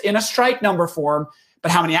 Not just in a strike number form,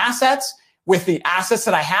 but how many assets, with the assets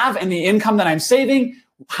that I have and the income that I'm saving,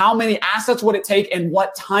 how many assets would it take and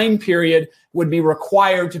what time period would be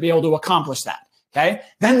required to be able to accomplish that? Okay.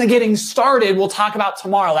 Then the getting started, we'll talk about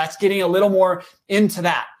tomorrow. That's getting a little more into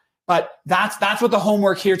that. But that's what the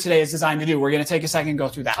homework here today is designed to do. We're going to take a second and go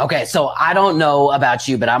through that. Okay, so I don't know about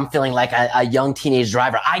you, but I'm feeling like a young teenage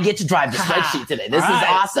driver. I get to drive the spreadsheet today. This is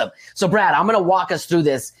awesome. So Brad, I'm going to walk us through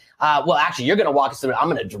this. Well, actually, you're going to walk us through it. I'm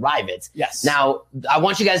going to drive it. Yes. Now, I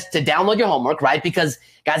want you guys to download your homework, right? Because,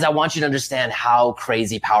 guys, I want you to understand how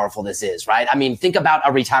crazy powerful this is, right? I mean, think about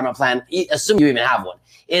a retirement plan. Assume you even have one.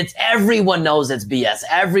 Everyone knows it's BS.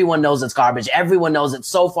 Everyone knows it's garbage. Everyone knows it's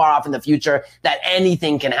so far off in the future that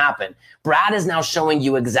anything can happen. Brad is now showing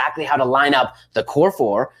you exactly how to line up the core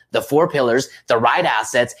 4, the 4 pillars, the right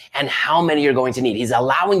assets, and how many you're going to need. He's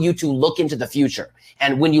allowing you to look into the future.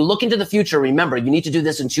 And when you look into the future, remember, you need to do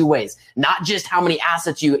this in 2 ways. Not just how many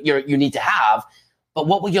assets you need to have, but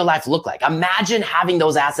what will your life look like? Imagine having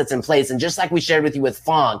those assets in place. And just like we shared with you with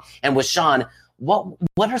Fong and with Sean,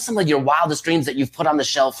 what are some of your wildest dreams that you've put on the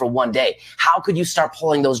shelf for one day? How could you start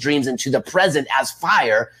pulling those dreams into the present as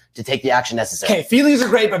fire to take the action necessary? Okay, feelings are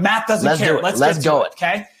great, but math doesn't care. Let's go.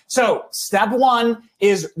 Okay. So step 1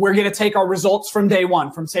 is we're going to take our results from day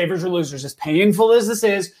 1, from savers or losers. As painful as this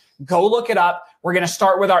is, go look it up. We're going to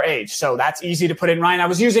start with our age. So that's easy to put in. Ryan, I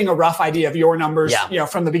was using a rough idea of your numbers,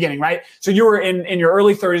 from the beginning, right? So you were in your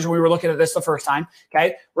early 30s when we were looking at this the first time.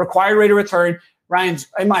 Okay. Required rate of return. Ryan's,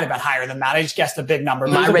 it might have been higher than that. I just guessed a big number.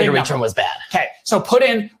 My rate of return was bad. Okay. So put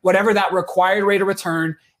in whatever that required rate of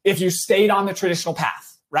return if you stayed on the traditional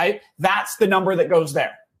path, right? That's the number that goes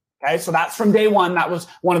there. Okay. So that's from day 1. That was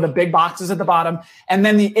one of the big boxes at the bottom. And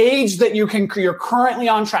then the age that you're currently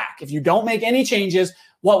on track. If you don't make any changes,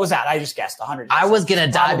 what was that? I just guessed 100. I was going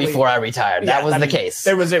to die before I retired. That was the case.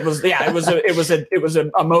 It was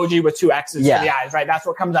an emoji with 2 X's for the eyes, right? That's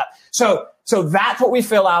what comes up. So that's what we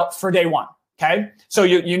fill out for day 1. Okay. So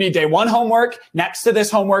you need day 1 homework next to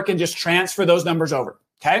this homework and just transfer those numbers over.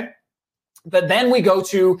 Okay. But then we go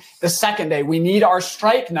to the second day. We need our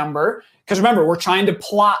strike number because remember, we're trying to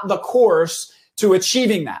plot the course to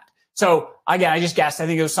achieving that. So again, I just guessed, I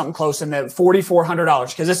think it was something close in the $4,400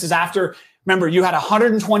 because this is after, remember, you had a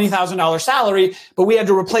 $120,000 salary, but we had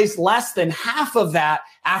to replace less than half of that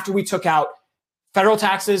after we took out federal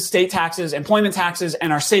taxes, state taxes, employment taxes,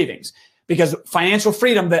 and our savings. Because financial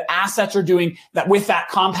freedom, the assets are doing that with that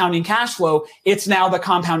compounding cash flow. It's now the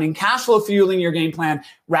compounding cash flow fueling your game plan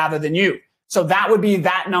rather than you. So that would be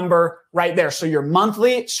that number right there. So your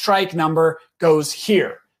monthly strike number goes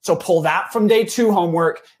here. So pull that from day 2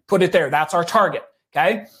 homework, put it there. That's our target.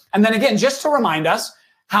 Okay. And then again, just to remind us,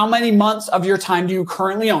 how many months of your time do you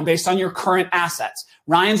currently own based on your current assets?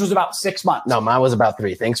 Ryan's was about 6 months. No, mine was about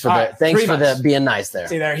 3. Thanks for being nice there.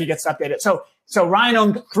 See there, he gets updated. So Ryan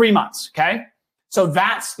owned 3 months. Okay. So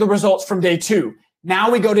that's the results from day 2. Now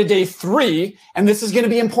we go to day 3, and this is going to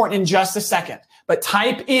be important in just a second, but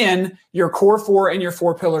type in your core 4 and your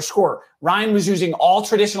 4 pillar score. Ryan was using all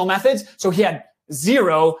traditional methods. So he had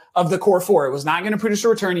 0 of the core 4. It was not going to produce a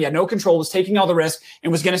return. He had no control, was taking all the risk,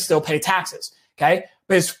 and was going to still pay taxes. Okay.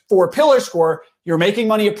 But his 4 pillar score, you're making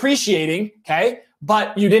money appreciating. Okay.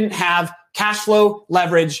 But you didn't have cash flow,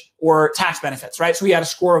 leverage, or tax benefits, right? So he had a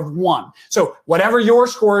score of 1. So whatever your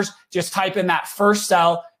scores, just type in that first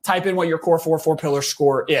cell, type in what your core 4 pillar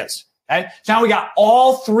score is. Okay. So now we got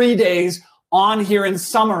all 3 days on here and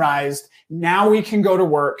summarized. Now we can go to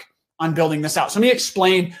work on building this out. So let me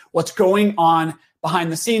explain what's going on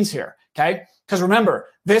behind the scenes here. Okay. Because remember,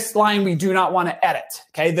 this line we do not want to edit.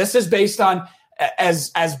 Okay. This is based on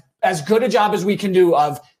as good a job as we can do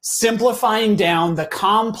of simplifying down the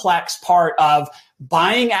complex part of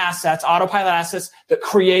buying assets, autopilot assets that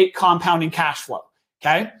create compounding cash flow.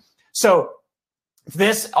 Okay. So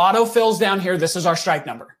this auto fills down here. This is our strike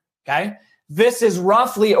number. Okay. This is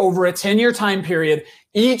roughly over a 10-year time period.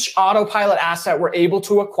 Each autopilot asset we're able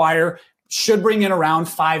to acquire should bring in around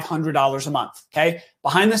 $500 a month. Okay.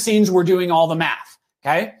 Behind the scenes, we're doing all the math.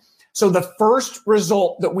 Okay. So the first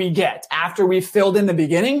result that we get after we've filled in the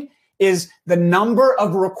beginning is the number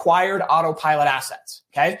of required autopilot assets.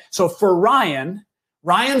 Okay. So for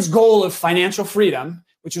Ryan's goal of financial freedom,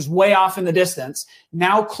 which is way off in the distance,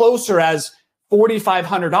 now closer as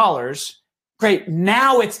 $4,500. Great.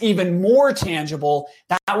 Now it's even more tangible.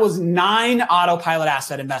 That was 9 autopilot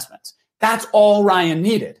asset investments. That's all Ryan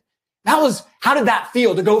needed. How did that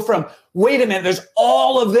feel to go from, wait a minute, there's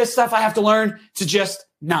all of this stuff I have to learn to just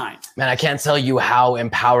 9? Man, I can't tell you how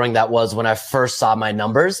empowering that was when I first saw my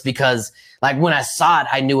numbers, because Like when I saw it,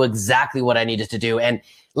 I knew exactly what I needed to do. And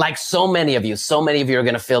like so many of you are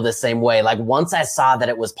going to feel the same way. Like once I saw that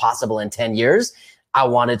it was possible in 10 years, I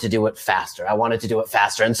wanted to do it faster.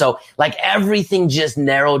 And so like everything just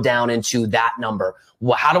narrowed down into that number.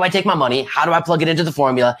 Well, how do I take my money? How do I plug it into the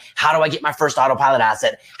formula? How do I get my first autopilot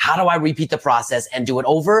asset? How do I repeat the process and do it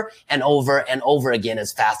over and over and over again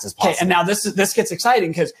as fast as possible? Okay, and now this gets exciting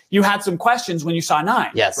because you had some questions when you saw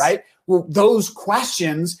 9. Yes. Right? Well, those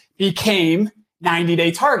questions became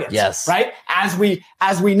 90-day targets. Yes. Right? As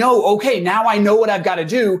we know, okay, now I know what I've got to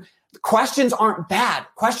do. Questions aren't bad.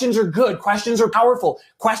 Questions are good. Questions are powerful.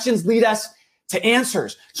 Questions lead us to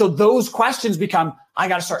answers. So those questions become, I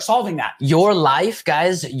got to start solving that. Your life,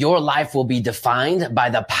 guys, your life will be defined by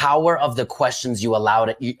the power of the questions you allow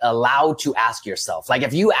to ask yourself. Like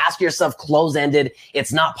if you ask yourself close-ended,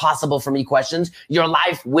 it's not possible for me questions, your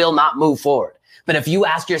life will not move forward. But if you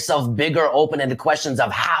ask yourself bigger, open-ended questions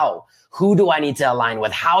of how, who do I need to align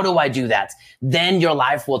with? How do I do that? Then your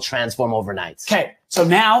life will transform overnight. Okay. So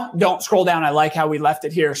now don't scroll down. I like how we left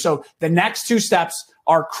it here. So the next 2 steps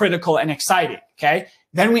are critical and exciting. Okay.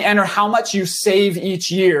 Then we enter how much you save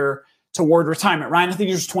each year toward retirement. Ryan, I think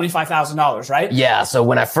yours was $25,000, right? Yeah. So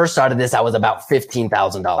when I first started this, I was about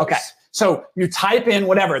 $15,000. Okay. So you type in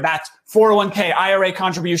whatever, that's 401k, IRA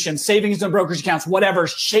contributions, savings and brokerage accounts, whatever,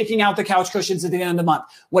 shaking out the couch cushions at the end of the month,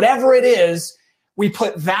 whatever it is, we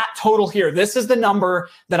put that total here. This is the number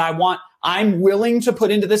that I'm willing to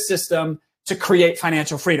put into the system to create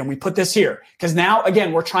financial freedom. We put this here because now,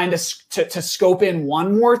 again, we're trying to scope in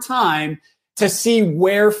one more time to see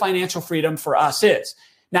where financial freedom for us is.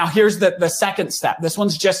 Now, here's the second step. This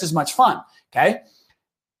one's just as much fun, okay?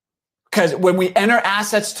 Because when we enter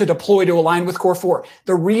assets to deploy to align with Core 4,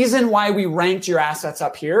 the reason why we ranked your assets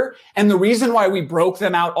up here and the reason why we broke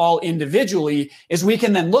them out all individually is we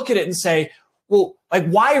can then look at it and say, well, like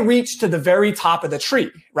why reach to the very top of the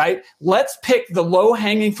tree, right? Let's pick the low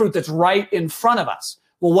hanging fruit that's right in front of us.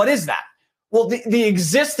 Well, what is that? Well, the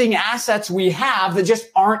existing assets we have that just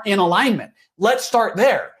aren't in alignment. Let's start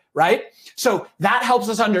there, right? So that helps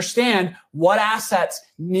us understand what assets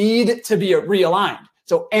need to be realigned.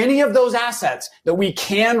 So any of those assets that we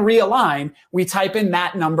can realign, we type in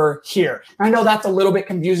that number here. I know that's a little bit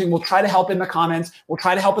confusing. We'll try to help in the comments. We'll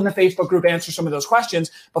try to help in the Facebook group answer some of those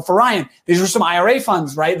questions. But for Ryan, these were some IRA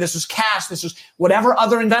funds, right? This was cash. This was whatever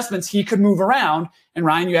other investments he could move around. And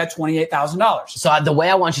Ryan, you had $28,000. So the way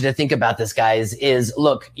I want you to think about this, guys, is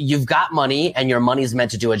look, you've got money and your money's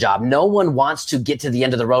meant to do a job. No one wants to get to the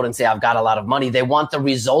end of the road and say, I've got a lot of money. They want the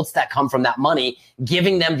results that come from that money,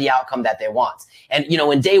 giving them the outcome that they want. And, you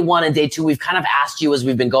know, in day 1 and day 2, we've kind of asked you as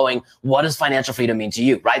we've been going, what does financial freedom mean to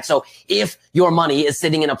you, right? So if your money is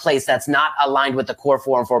sitting in a place that's not aligned with the Core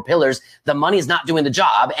 4 and 4 pillars, the money is not doing the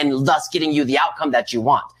job and thus getting you the outcome that you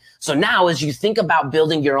want. So now as you think about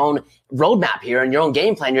building your own roadmap here and your own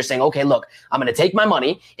game plan, you're saying, okay, look, I'm going to take my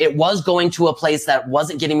money. It was going to a place that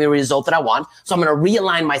wasn't getting me a result that I want. So I'm going to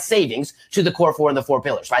realign my savings to the Core 4 and the 4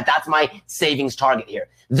 pillars, right? That's my savings target here.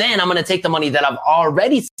 Then I'm going to take the money that I've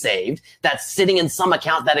already saved that's sitting in some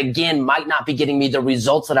account that, again, might not be getting me the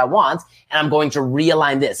results that I want. And I'm going to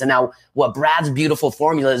realign this. And now what Brad's beautiful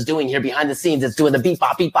formula is doing here behind the scenes, it's doing the beep,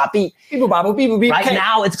 bop, beep, bop, beep. Beep, bop, beep, beep, beep. Right Okay.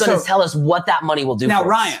 now, it's going to tell us what that money will do now, for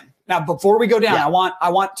Ryan, us. now before we go down, Yeah. I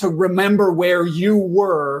want to remember where you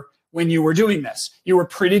were when you were doing this. You were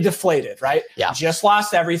pretty deflated, right? Yeah. Just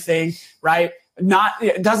lost everything, right?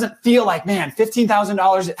 It doesn't feel like, man,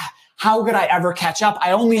 $15,000. How could I ever catch up?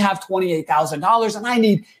 I only have $28,000 and I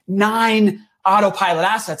need 9 autopilot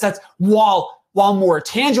assets. That's while more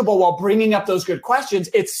tangible, while bringing up those good questions,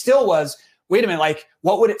 it still was, wait a minute, like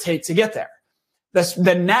what would it take to get there?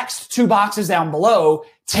 The next 2 boxes down below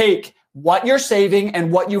take what you're saving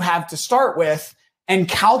and what you have to start with and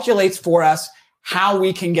calculates for us how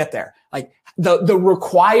we can get there. Like the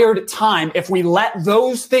required time, if we let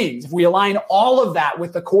those things, if we align all of that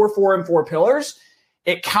with the Core 4 and 4 pillars,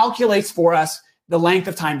 it calculates for us the length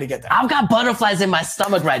of time to get there. I've got butterflies in my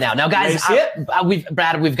stomach right now. Now, guys,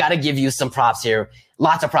 Brad, we've got to give you some props here.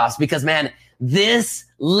 Lots of props because, man, this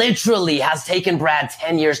literally has taken Brad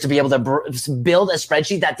 10 years to be able to build a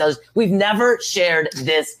spreadsheet we've never shared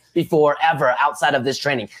this before ever outside of this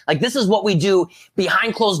training. Like this is what we do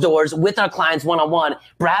behind closed doors with our clients one-on-one.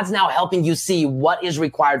 Brad's now helping you see what is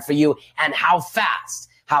required for you and how fast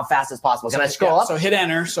is possible. Can I scroll up? So hit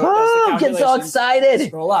enter. So I'm getting so excited.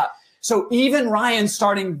 Scroll up. So even Ryan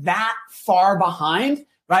starting that far behind,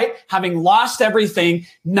 right? Having lost everything,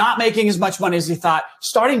 not making as much money as he thought,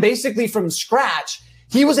 starting basically from scratch,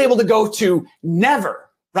 he was able to go to never,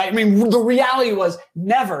 right? I mean, the reality was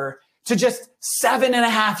never to just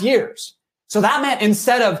 7.5 years. So that meant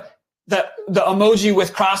instead of the emoji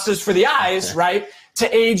with crosses for the eyes, right?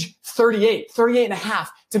 To age 38 and a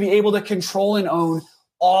half, to be able to control and own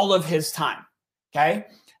all of his time. Okay.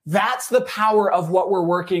 That's the power of what we're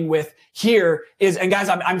working with here is, and guys,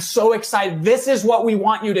 I'm so excited. This is what we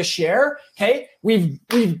want you to share. Okay. We've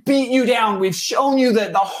beat you down. We've shown you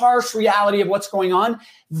the harsh reality of what's going on.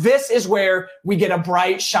 This is where we get a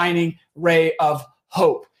bright, shining ray of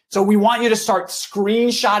hope. So we want you to start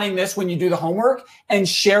screenshotting this when you do the homework and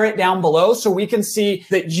share it down below so we can see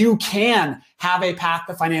that you can have a path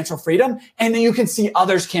to financial freedom and then you can see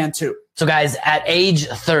others can too. So guys, at age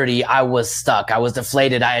 30, I was stuck. I was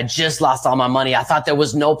deflated. I had just lost all my money. I thought there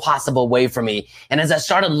was no possible way for me. And as I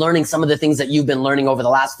started learning some of the things that you've been learning over the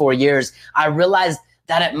last 4 years, I realized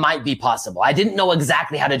that it might be possible. I didn't know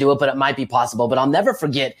exactly how to do it, but it might be possible. But I'll never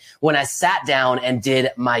forget when I sat down and did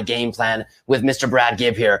my game plan with Mr. Brad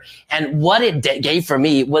Gibb here. And what it gave for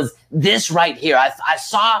me was this right here. I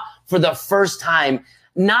saw for the first time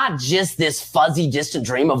not just this fuzzy, distant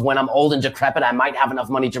dream of when I'm old and decrepit, I might have enough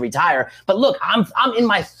money to retire. But look, I'm in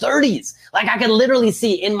my 30s. Like I can literally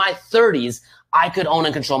see in my 30s, I could own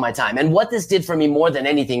and control my time. And what this did for me more than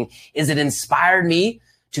anything is it inspired me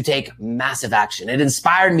to take massive action. It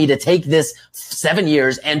inspired me to take this 7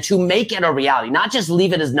 years and to make it a reality, not just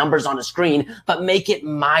leave it as numbers on a screen, but make it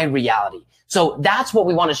my reality. So that's what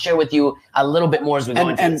we want to share with you a little bit more as we go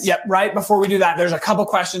into this. And right before we do that, there's a couple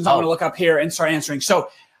questions I want to look up here and start answering. So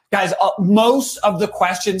guys, most of the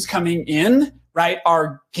questions coming in, right,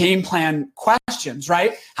 are game plan questions,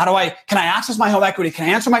 right? Can I access my home equity? Can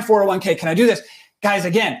I answer my 401k? Can I do this? Guys,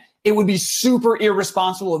 again, it would be super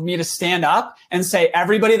irresponsible of me to stand up and say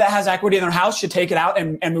everybody that has equity in their house should take it out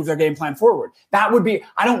and move their game plan forward. That would be,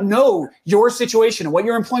 I don't know your situation and what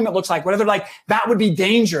your employment looks like, whatever, like that would be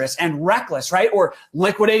dangerous and reckless, right? Or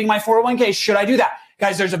liquidating my 401k. Should I do that?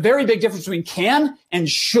 Guys, there's a very big difference between can and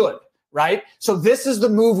should, right? So this is the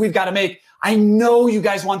move we've got to make. I know you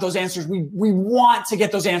guys want those answers. We want to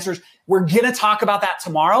get those answers. We're going to talk about that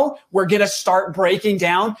tomorrow. We're going to start breaking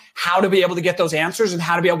down how to be able to get those answers and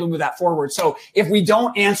how to be able to move that forward. So if we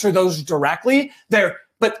don't answer those directly,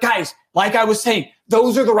 but guys, like I was saying,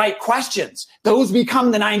 those are the right questions. Those become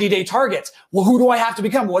the 90-day targets. Well, who do I have to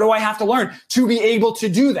become? What do I have to learn to be able to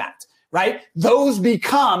do that? Right? Those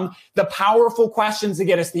become the powerful questions that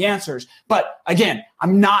get us the answers. But again,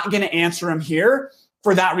 I'm not going to answer them here.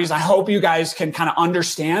 For that reason, I hope you guys can kind of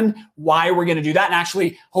understand why we're going to do that. And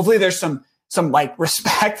actually, hopefully there's some like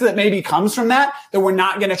respect that maybe comes from that we're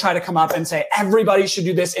not going to try to come up and say, everybody should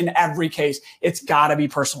do this in every case. It's got to be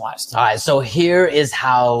personalized. All right. So here is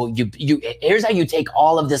how here's how you take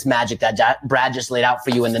all of this magic that Brad just laid out for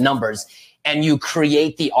you in the numbers and you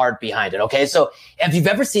create the art behind it. Okay. So if you've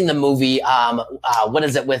ever seen the movie, what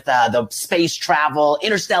is it with the space travel,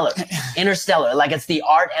 Interstellar, like it's the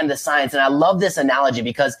art and the science. And I love this analogy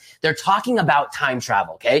because they're talking about time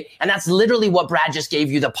travel. Okay. And that's literally what Brad just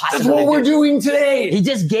gave you the possibility. That's what we're doing today. He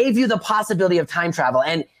just gave you the possibility of time travel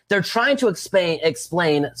and they're trying to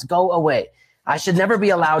explain, go away. I should never be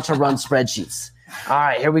allowed to run spreadsheets. All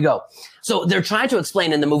right, here we go. So they're trying to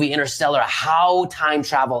explain in the movie Interstellar how time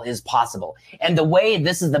travel is possible. And the way,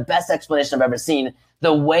 this is the best explanation I've ever seen,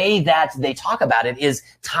 the way that they talk about it is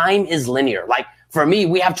time is linear. Like for me,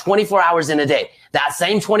 we have 24 hours in a day. That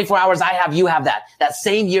same 24 hours I have, you have that. That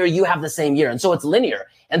same year, you have the same year. And so it's linear.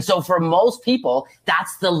 And so for most people,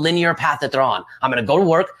 that's the linear path that they're on. I'm going to go to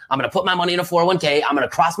work. I'm going to put my money in a 401k. I'm going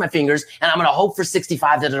to cross my fingers and I'm going to hope for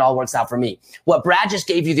 65 that it all works out for me. What Brad just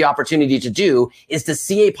gave you the opportunity to do is to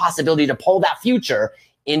see a possibility to pull that future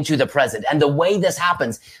into the present. And the way this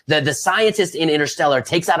happens, the scientist in Interstellar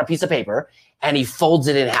takes out a piece of paper and he folds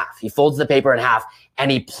it in half. He folds the paper in half and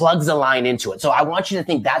he plugs a line into it. So I want you to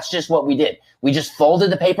think that's just what we did. We just folded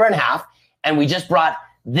the paper in half and we just brought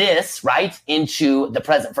this right into the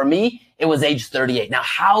present. For me, it was age 38. Now,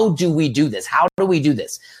 how do we do this? How do we do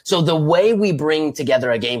this? So the way we bring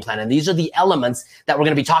together a game plan, and these are the elements that we're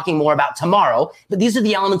going to be talking more about tomorrow, but these are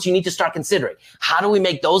the elements you need to start considering. How do we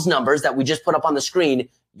make those numbers that we just put up on the screen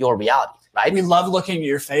your reality, right? We love looking at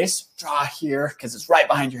your face. Draw here because it's right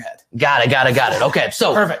behind your head. Got it. Okay,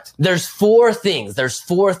 so perfect. There's four things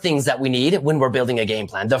that we need when we're building a game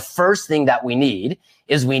plan. The first thing that we need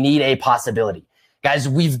is we need a possibility. Guys,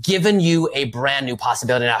 we've given you a brand new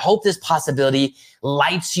possibility, and I hope this possibility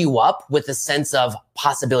lights you up with a sense of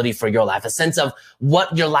possibility for your life, a sense of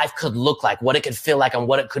what your life could look like, what it could feel like, and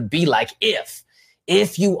what it could be like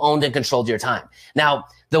if you owned and controlled your time. Now,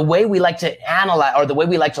 the way we like to analyze, or the way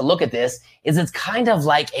we like to look at this, is it's kind of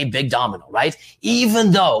like a big domino, right?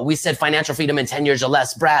 Even though we said financial freedom in 10 years or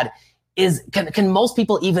less, Brad, can most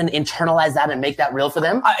people even internalize that and make that real for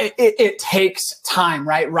them? It takes time,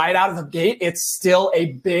 right? Right out of the gate, it's still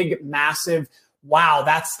a big, massive, wow,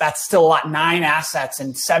 that's still a lot. 9 assets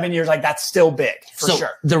in 7 years, like that's still big for sure.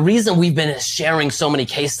 The reason we've been sharing so many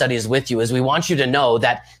case studies with you is we want you to know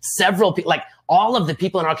that several people, like all of the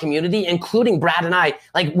people in our community, including Brad and I,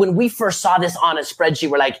 like when we first saw this on a spreadsheet,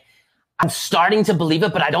 we're like, I'm starting to believe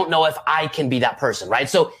it, but I don't know if I can be that person, right?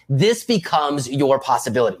 So this becomes your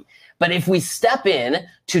possibility. But if we step in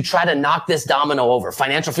to try to knock this domino over,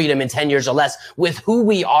 financial freedom in 10 years or less, with who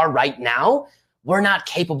we are right now, we're not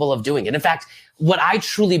capable of doing it. In fact, what I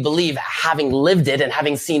truly believe, having lived it and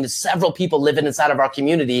having seen several people live it inside of our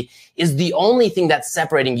community, is the only thing that's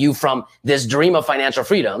separating you from this dream of financial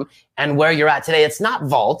freedom and where you're at today. It's not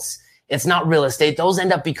vaults. It's not real estate. Those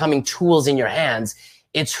end up becoming tools in your hands.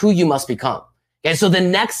 It's who you must become. Okay, so the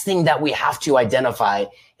next thing that we have to identify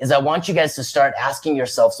is I want you guys to start asking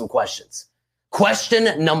yourself some questions.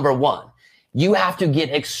 Question number 1, you have to get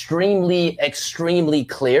extremely, extremely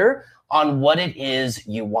clear on what it is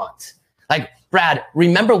you want. Like, Brad,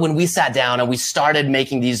 remember when we sat down and we started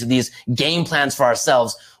making these game plans for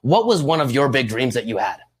ourselves, what was one of your big dreams that you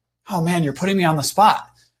had? Oh man, you're putting me on the spot.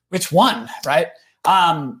 Which one, right?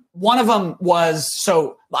 One of them was,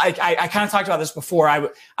 so like I kind of talked about this before.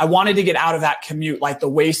 I wanted to get out of that commute, like the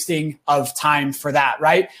wasting of time for that,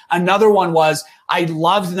 right? Another one was I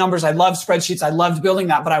loved numbers. I loved spreadsheets. I loved building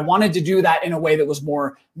that, but I wanted to do that in a way that was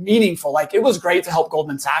more meaningful. Like it was great to help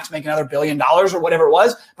Goldman Sachs make another $1 billion or whatever it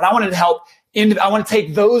was, but I wanted to help I want to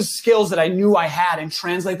take those skills that I knew I had and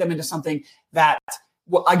translate them into something that,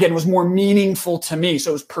 again, was more meaningful to me.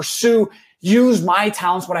 So it was use my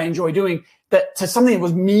talents, what I enjoy doing, to something that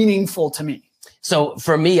was meaningful to me. So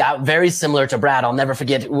for me, very similar to Brad, I'll never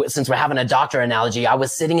forget, since we're having a doctor analogy, I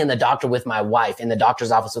was sitting in the doctor's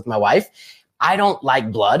office with my wife. I don't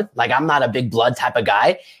like blood. Like I'm not a big blood type of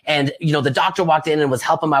guy. And, the doctor walked in and was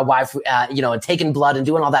helping my wife, and taking blood and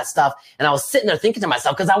doing all that stuff. And I was sitting there thinking to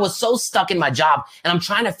myself, because I was so stuck in my job and I'm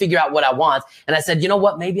trying to figure out what I want. And I said, you know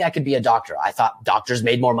what? Maybe I could be a doctor. I thought doctors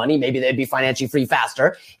made more money. Maybe they'd be financially free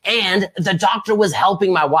faster. And the doctor was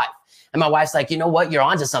helping my wife. And my wife's like, you know what? You're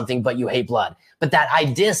onto something, but you hate blood. But that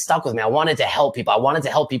idea stuck with me. I wanted to help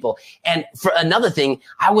people. And for another thing,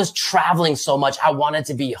 I was traveling so much. I wanted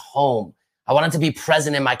to be home. I wanted to be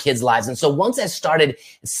present in my kids' lives. And so once I started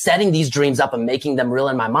setting these dreams up and making them real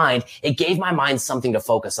in my mind, it gave my mind something to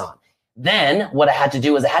focus on. Then what I had to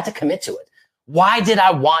do is I had to commit to it. Why did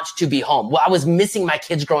I want to be home? Well, I was missing my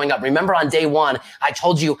kids growing up. Remember on day 1, I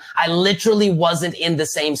told you I literally wasn't in the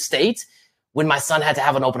same state when my son had to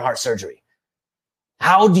have an open heart surgery.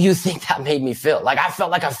 How do you think that made me feel? Like I felt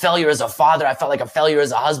like a failure as a father. I felt like a failure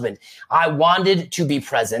as a husband. I wanted to be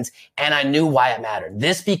present and I knew why it mattered.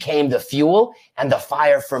 This became the fuel and the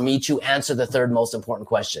fire for me to answer the third most important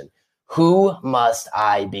question. Who must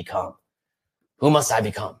I become? Who must I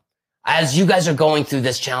become? As you guys are going through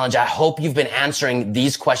this challenge, I hope you've been answering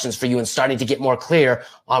these questions for you and starting to get more clear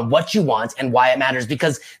on what you want and why it matters.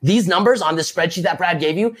 Because these numbers on the spreadsheet that Brad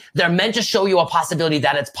gave you, they're meant to show you a possibility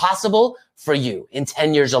that it's possible for you in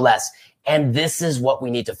 10 years or less. And this is what we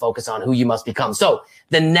need to focus on, who you must become. So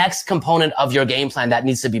the next component of your game plan that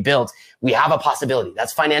needs to be built, we have a possibility.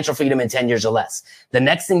 That's financial freedom in 10 years or less. The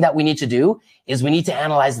next thing that we need to do is we need to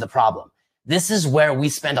analyze the problem. This is where we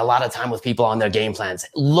spend a lot of time with people on their game plans,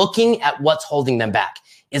 looking at what's holding them back.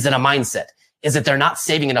 Is it a mindset? Is it they're not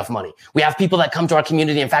saving enough money? We have people that come to our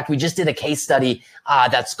community. In fact, we just did a case study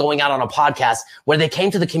that's going out on a podcast where they came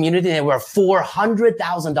to the community and they were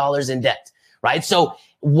 $400,000 in debt, right? So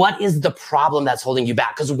what is the problem that's holding you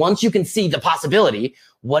back? Because once you can see the possibility,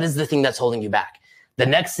 what is the thing that's holding you back? The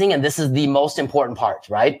next thing, and this is the most important part,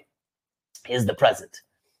 right, is the present.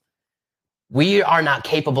 We are not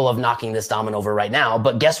capable of knocking this domino over right now,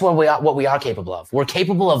 but guess what we are capable of? We're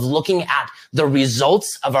capable of looking at the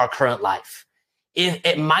results of our current life.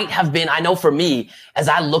 It might have been, I know for me, as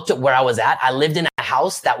I looked at where I was at, I lived in a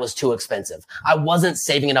house that was too expensive. I wasn't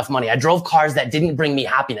saving enough money. I drove cars that didn't bring me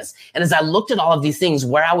happiness. And as I looked at all of these things,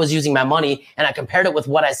 where I was using my money, and I compared it with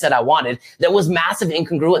what I said I wanted, there was massive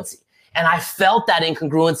incongruency. And I felt that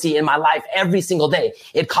incongruency in my life every single day.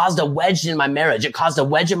 It caused a wedge in my marriage. It caused a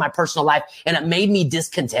wedge in my personal life. And it made me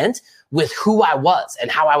discontent with who I was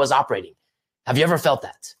and how I was operating. Have you ever felt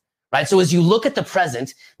that? Right? So as you look at the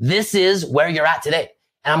present, this is where you're at today.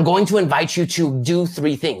 And I'm going to invite you to do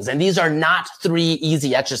 3 things. And these are not 3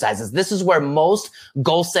 easy exercises. This is where most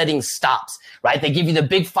goal setting stops, right? They give you the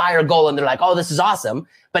big fire goal and they're like, oh, this is awesome.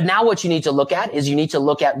 But now what you need to look at is you need to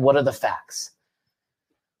look at what are the facts.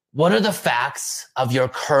 What are the facts of your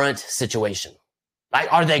current situation?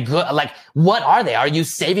 Like, are they good? Like, what are they? Are you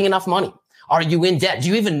saving enough money? Are you in debt? Do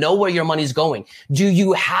you even know where your money's going? Do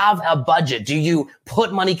you have a budget? Do you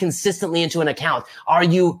put money consistently into an account? Are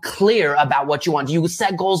you clear about what you want? Do you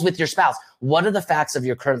set goals with your spouse? What are the facts of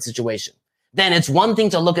your current situation? Then it's one thing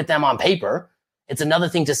to look at them on paper. It's another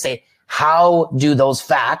thing to say, how do those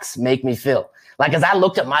facts make me feel? Like, as I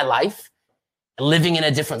looked at my life, living in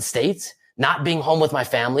a different state, not being home with my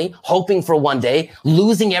family, hoping for one day,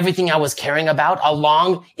 losing everything I was caring about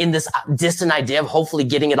along in this distant idea of hopefully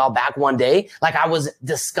getting it all back one day. Like, I was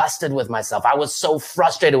disgusted with myself. I was so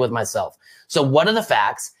frustrated with myself. So what are the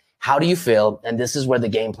facts? How do you feel? And this is where the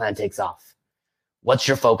game plan takes off. What's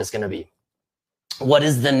your focus going to be? What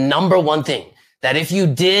is the number one thing that if you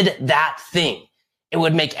did that thing, it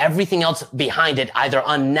would make everything else behind it either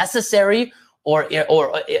unnecessary or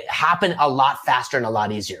it happen a lot faster and a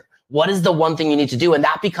lot easier? What is the one thing you need to do? And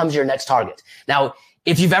that becomes your next target. Now,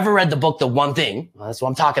 if you've ever read the book, The One Thing, well, that's what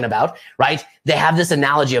I'm talking about, right? They have this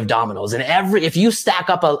analogy of dominoes. And if you stack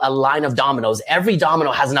up a line of dominoes, every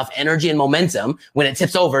domino has enough energy and momentum when it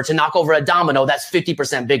tips over to knock over a domino that's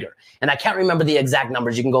 50% bigger. And I can't remember the exact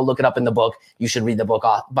numbers. You can go look it up in the book. You should read the book,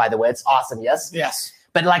 by the way. It's awesome, yes? Yes.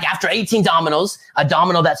 But like after 18 dominoes, a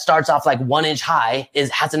domino that starts off like 1 inch high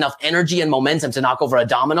has enough energy and momentum to knock over a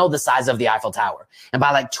domino the size of the Eiffel Tower. And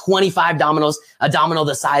by like 25 dominoes, a domino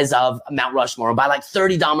the size of Mount Rushmore. By like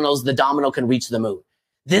 30 dominoes, the domino can reach the moon.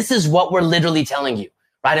 This is what we're literally telling you,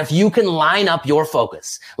 right? If you can line up your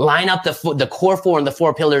focus, line up the core four and the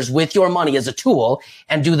 4 pillars with your money as a tool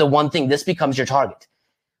and do the one thing, this becomes your target.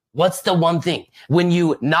 What's the one thing? When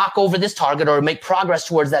you knock over this target or make progress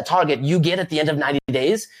towards that target, you get at the end of 90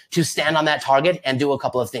 days to stand on that target and do a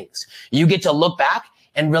couple of things. You get to look back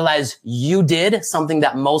and realize you did something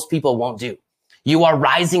that most people won't do. You are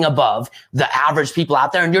rising above the average people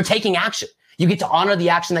out there and you're taking action. You get to honor the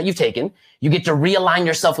action that you've taken. You get to realign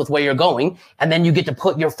yourself with where you're going. And then you get to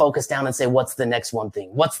put your focus down and say, what's the next one thing?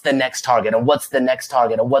 What's the next target? And what's the next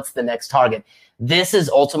target? And what's the next target? This is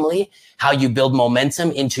ultimately how you build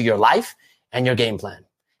momentum into your life and your game plan.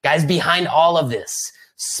 Guys, behind all of this,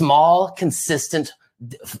 small, consistent,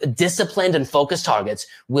 disciplined, and focused targets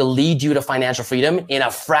will lead you to financial freedom in a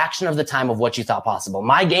fraction of the time of what you thought possible.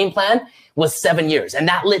 My game plan was 7 years, and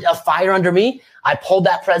that lit a fire under me. I pulled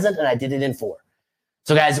that present, and I did it in 4.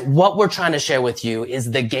 So guys, what we're trying to share with you is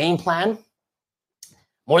the game plan,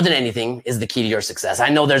 more than anything, is the key to your success. I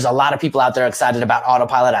know there's a lot of people out there excited about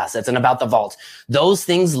autopilot assets and about the vault. Those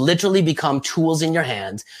things literally become tools in your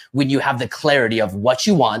hands when you have the clarity of what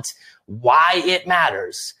you want, why it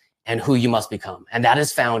matters, and who you must become. And that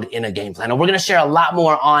is found in a game plan. And we're going to share a lot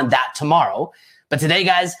more on that tomorrow. But today,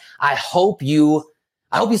 guys, I hope you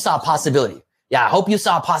saw a possibility. Yeah, I hope you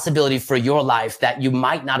saw a possibility for your life that you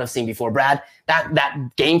might not have seen before. Brad, that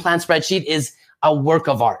game plan spreadsheet is a work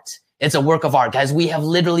of art. It's a work of art, guys. We have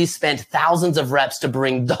literally spent thousands of reps to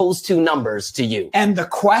bring those 2 numbers to you. And the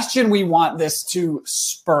question we want this to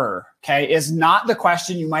spur, okay, is not the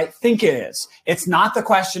question you might think it is. It's not the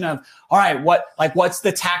question of, all right, what's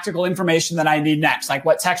the tactical information that I need next? Like,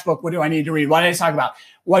 what textbook, what do I need to read? What did I talk about?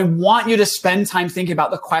 Well, I want you to spend time thinking about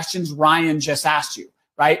the questions Ryan just asked you,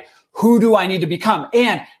 right? Who do I need to become?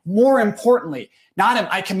 And more importantly, not am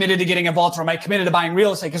I committed to getting a vault or am I committed to buying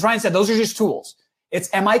real estate? Because Ryan said those are just tools. It's,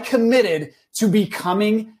 am I committed to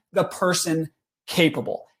becoming the person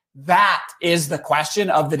capable? That is the question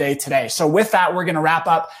of the day today. So with that, we're going to wrap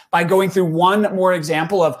up by going through one more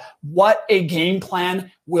example of what a game plan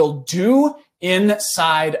will do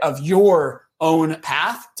inside of your own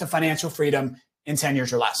path to financial freedom in 10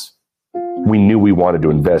 years or less. We knew we wanted to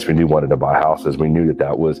invest. We knew we wanted to buy houses. We knew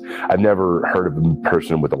that was, I've never heard of a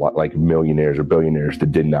person with a lot like millionaires or billionaires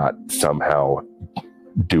that did not somehow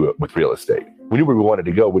do it with real estate. We knew where we wanted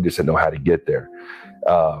to go. We just didn't know how to get there.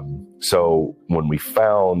 So when we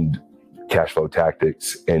found cash flow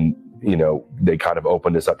tactics and, they kind of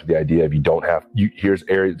opened us up to the idea of there's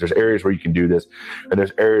areas where you can do this and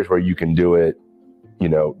there's areas where you can do it,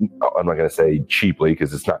 I'm not going to say cheaply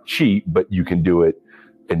because it's not cheap, but you can do it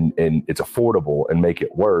and it's affordable and make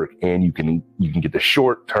it work. And you can get the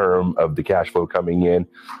short term of the cash flow coming in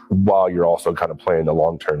while you're also kind of playing the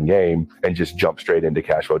long-term game and just jump straight into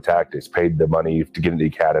cash flow tactics, paid the money to get into the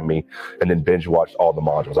academy and then binge watched all the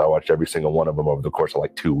modules. I watched every single one of them over the course of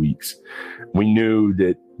like 2 weeks. We knew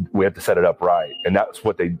that we have to set it up right. And that's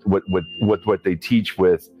what they teach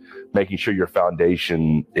with making sure your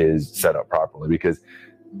foundation is set up properly, because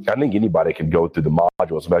I think anybody can go through the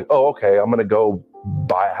modules and be like, oh, okay, I'm going to go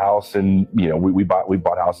buy a house and we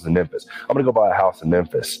bought houses in Memphis. I'm going to go buy a house in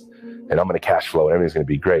Memphis and I'm going to cash flow and everything's going to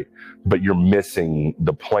be great. But you're missing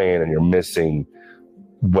the plan and you're missing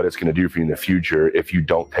what it's going to do for you in the future if you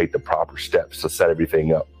don't take the proper steps to set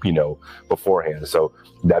everything up, beforehand. So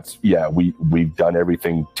that's, we've done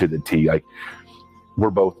everything to the T. Like, we're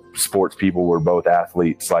both sports people. We're both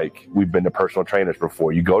athletes. Like, we've been to personal trainers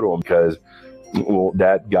before. You go to them because, well,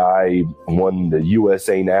 that guy won the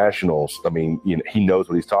USA Nationals. I mean, he knows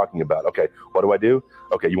what he's talking about. Okay, what do I do?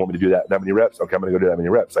 Okay, you want me to do that many reps? Okay, I'm going to go do that many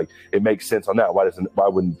reps. Like, it makes sense on that. Why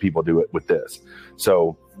wouldn't people do it with this?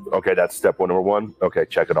 So, okay, that's step one, number one. Okay,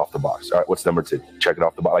 check it off the box. All right, what's number two? Check it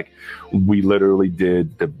off the box. Like, we literally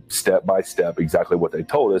did the step by step exactly what they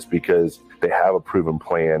told us because they have a proven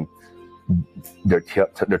plan. They're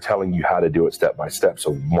telling you how to do it step by step.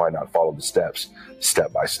 So why not follow the steps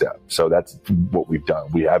step by step? So that's what we've done.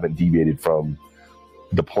 We haven't deviated from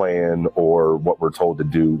the plan or what we're told to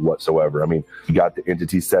do whatsoever. I mean, we got the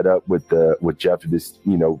entity set up with Jeff, with the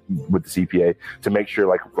CPA to make sure,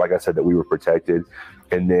 like I said, that we were protected.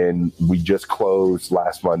 And then we just closed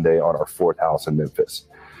last Monday on our 4th house in Memphis.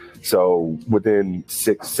 So within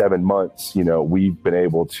 6-7 months, we've been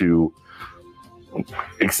able to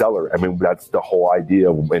accelerate. I mean, that's the whole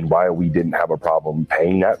idea, and why we didn't have a problem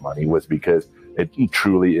paying that money was because it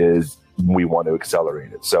truly is, we want to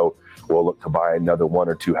accelerate it. So we'll look to buy another 1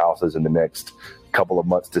 or 2 houses in the next couple of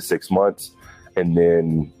months to 6 months, and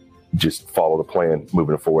then just follow the plan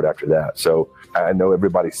moving forward after that. So I know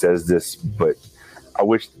everybody says this, but I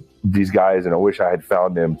wish these guys, and I wish I had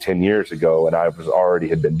found them 10 years ago and I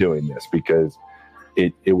had been doing this, because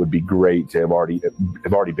it would be great to have already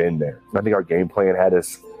been there. I think our game plan had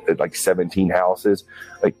us at like 17 houses.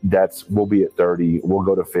 Like, we'll be at 30, we'll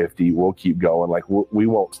go to 50, we'll keep going. Like, we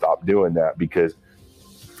won't stop doing that, because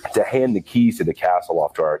to hand the keys to the castle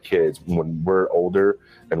off to our kids when we're older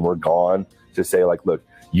and we're gone, to say, like, look,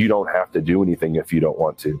 you don't have to do anything if you don't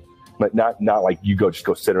want to. But not like you just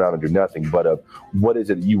go sit around and do nothing, but what is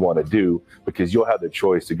it you want to do? Because you'll have the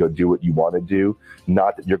choice to go do what you want to do,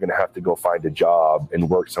 not that you're going to have to go find a job and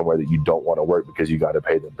work somewhere that you don't want to work because you got to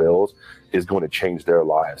pay the bills, is going to change their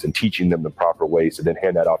lives. And teaching them the proper ways to then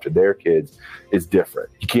hand that off to their kids is different.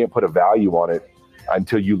 You can't put a value on it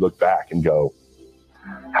until you look back and go,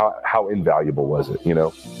 how invaluable was it,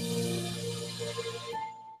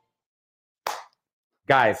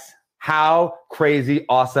 Guys, how crazy,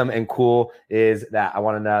 awesome, and cool is that? I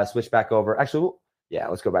want to switch back over. Actually,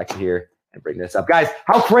 let's go back to here and bring this up. Guys,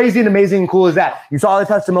 how crazy and amazing and cool is that? You saw the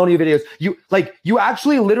testimonial videos. You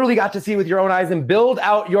actually literally got to see with your own eyes and build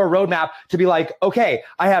out your roadmap to be like, okay,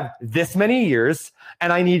 I have this many years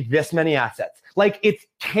and I need this many assets. Like, it's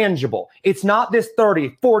tangible. It's not this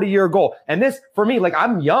 30, 40-year goal. And this, for me, like,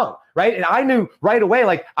 I'm young, right? And I knew right away,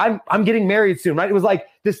 like, I'm getting married soon, right? It was like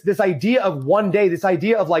this idea of one day, this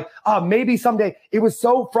idea of like, maybe someday. It was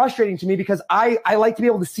so frustrating to me because I like to be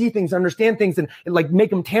able to see things, understand things, and like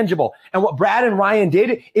make them tangible. And what Brad and Ryan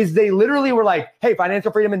did is they literally were like, hey,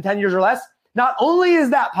 financial freedom in 10 years or less. Not only is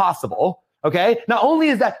that possible, okay? Not only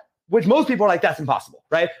is that, which most people are like, that's impossible,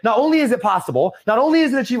 right? Not only is it possible, not only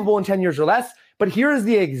is it achievable in 10 years or less, but here is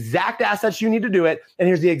the exact assets you need to do it, and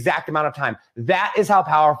here's the exact amount of time. That is how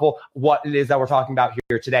powerful what it is that we're talking about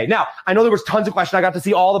here today. Now, I know there was tons of questions. I got to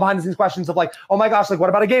see all the behind-the-scenes questions of like, oh my gosh, like, what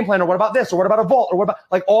about a game plan, or what about this, or what about a vault, or what about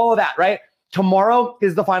like all of that, right? Tomorrow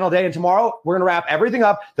is the final day, and tomorrow we're going to wrap everything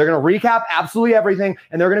up. They're going to recap absolutely everything,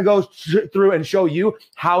 and they're going to go through and show you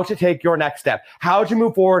how to take your next step, how to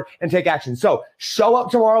move forward and take action. So show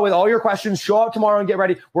up tomorrow with all your questions. Show up tomorrow and get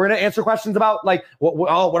ready. We're going to answer questions about like,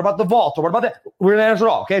 what about the vault, or what about that? We're going to answer it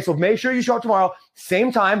all. Okay, so make sure you show up tomorrow,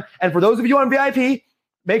 same time. And for those of you on VIP,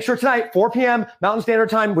 make sure tonight, 4 p.m. Mountain Standard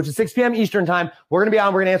Time, which is 6 p.m. Eastern Time, we're going to be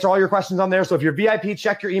on. We're going to answer all your questions on there. So if you're VIP,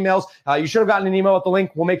 check your emails. You should have gotten an email with the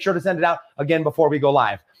link. We'll make sure to send it out again before we go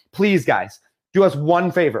live. Please, guys, do us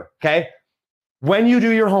one favor, okay? When you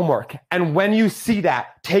do your homework and when you see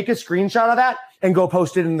that, take a screenshot of that and go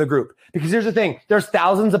post it in the group. Because here's the thing. There's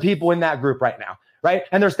thousands of people in that group right now, right?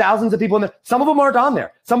 And there's thousands of people in there. Some of them aren't on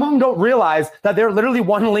there. Some of them don't realize that they're literally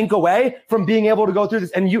one link away from being able to go through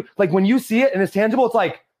this. And you, like, when you see it and it's tangible, it's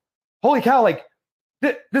like, holy cow, like,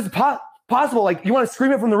 this is possible. Like, you want to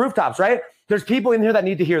scream it from the rooftops, right? There's people in here that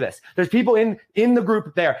need to hear this. There's people in the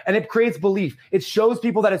group there, and it creates belief. It shows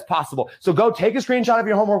people that it's possible. So go take a screenshot of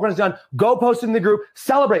your homework when it's done. Go post it in the group.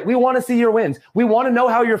 Celebrate. We want to see your wins. We want to know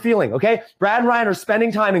how you're feeling, okay? Brad and Ryan are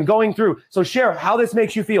spending time and going through. So share how this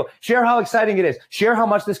makes you feel. Share how exciting it is. Share how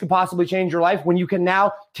much this could possibly change your life when you can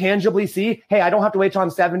now tangibly see, hey, I don't have to wait till I'm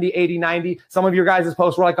 70, 80, 90. Some of your guys'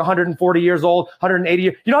 posts were like 140 years old, 180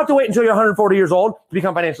 years. You don't have to wait until you're 140 years old to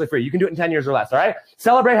become financially free. You can do it in 10 years or less, all right?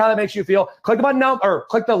 Celebrate how that makes you feel. Click the button now, or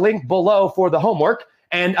click the link below for the homework,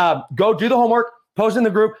 and go do the homework, post in the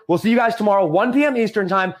group. We'll see you guys tomorrow, 1 p.m. Eastern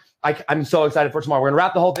Time. I'm so excited for tomorrow. We're going to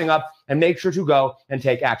wrap the whole thing up and make sure to go and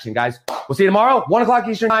take action, guys. We'll see you tomorrow, 1 o'clock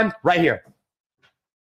Eastern time, right here.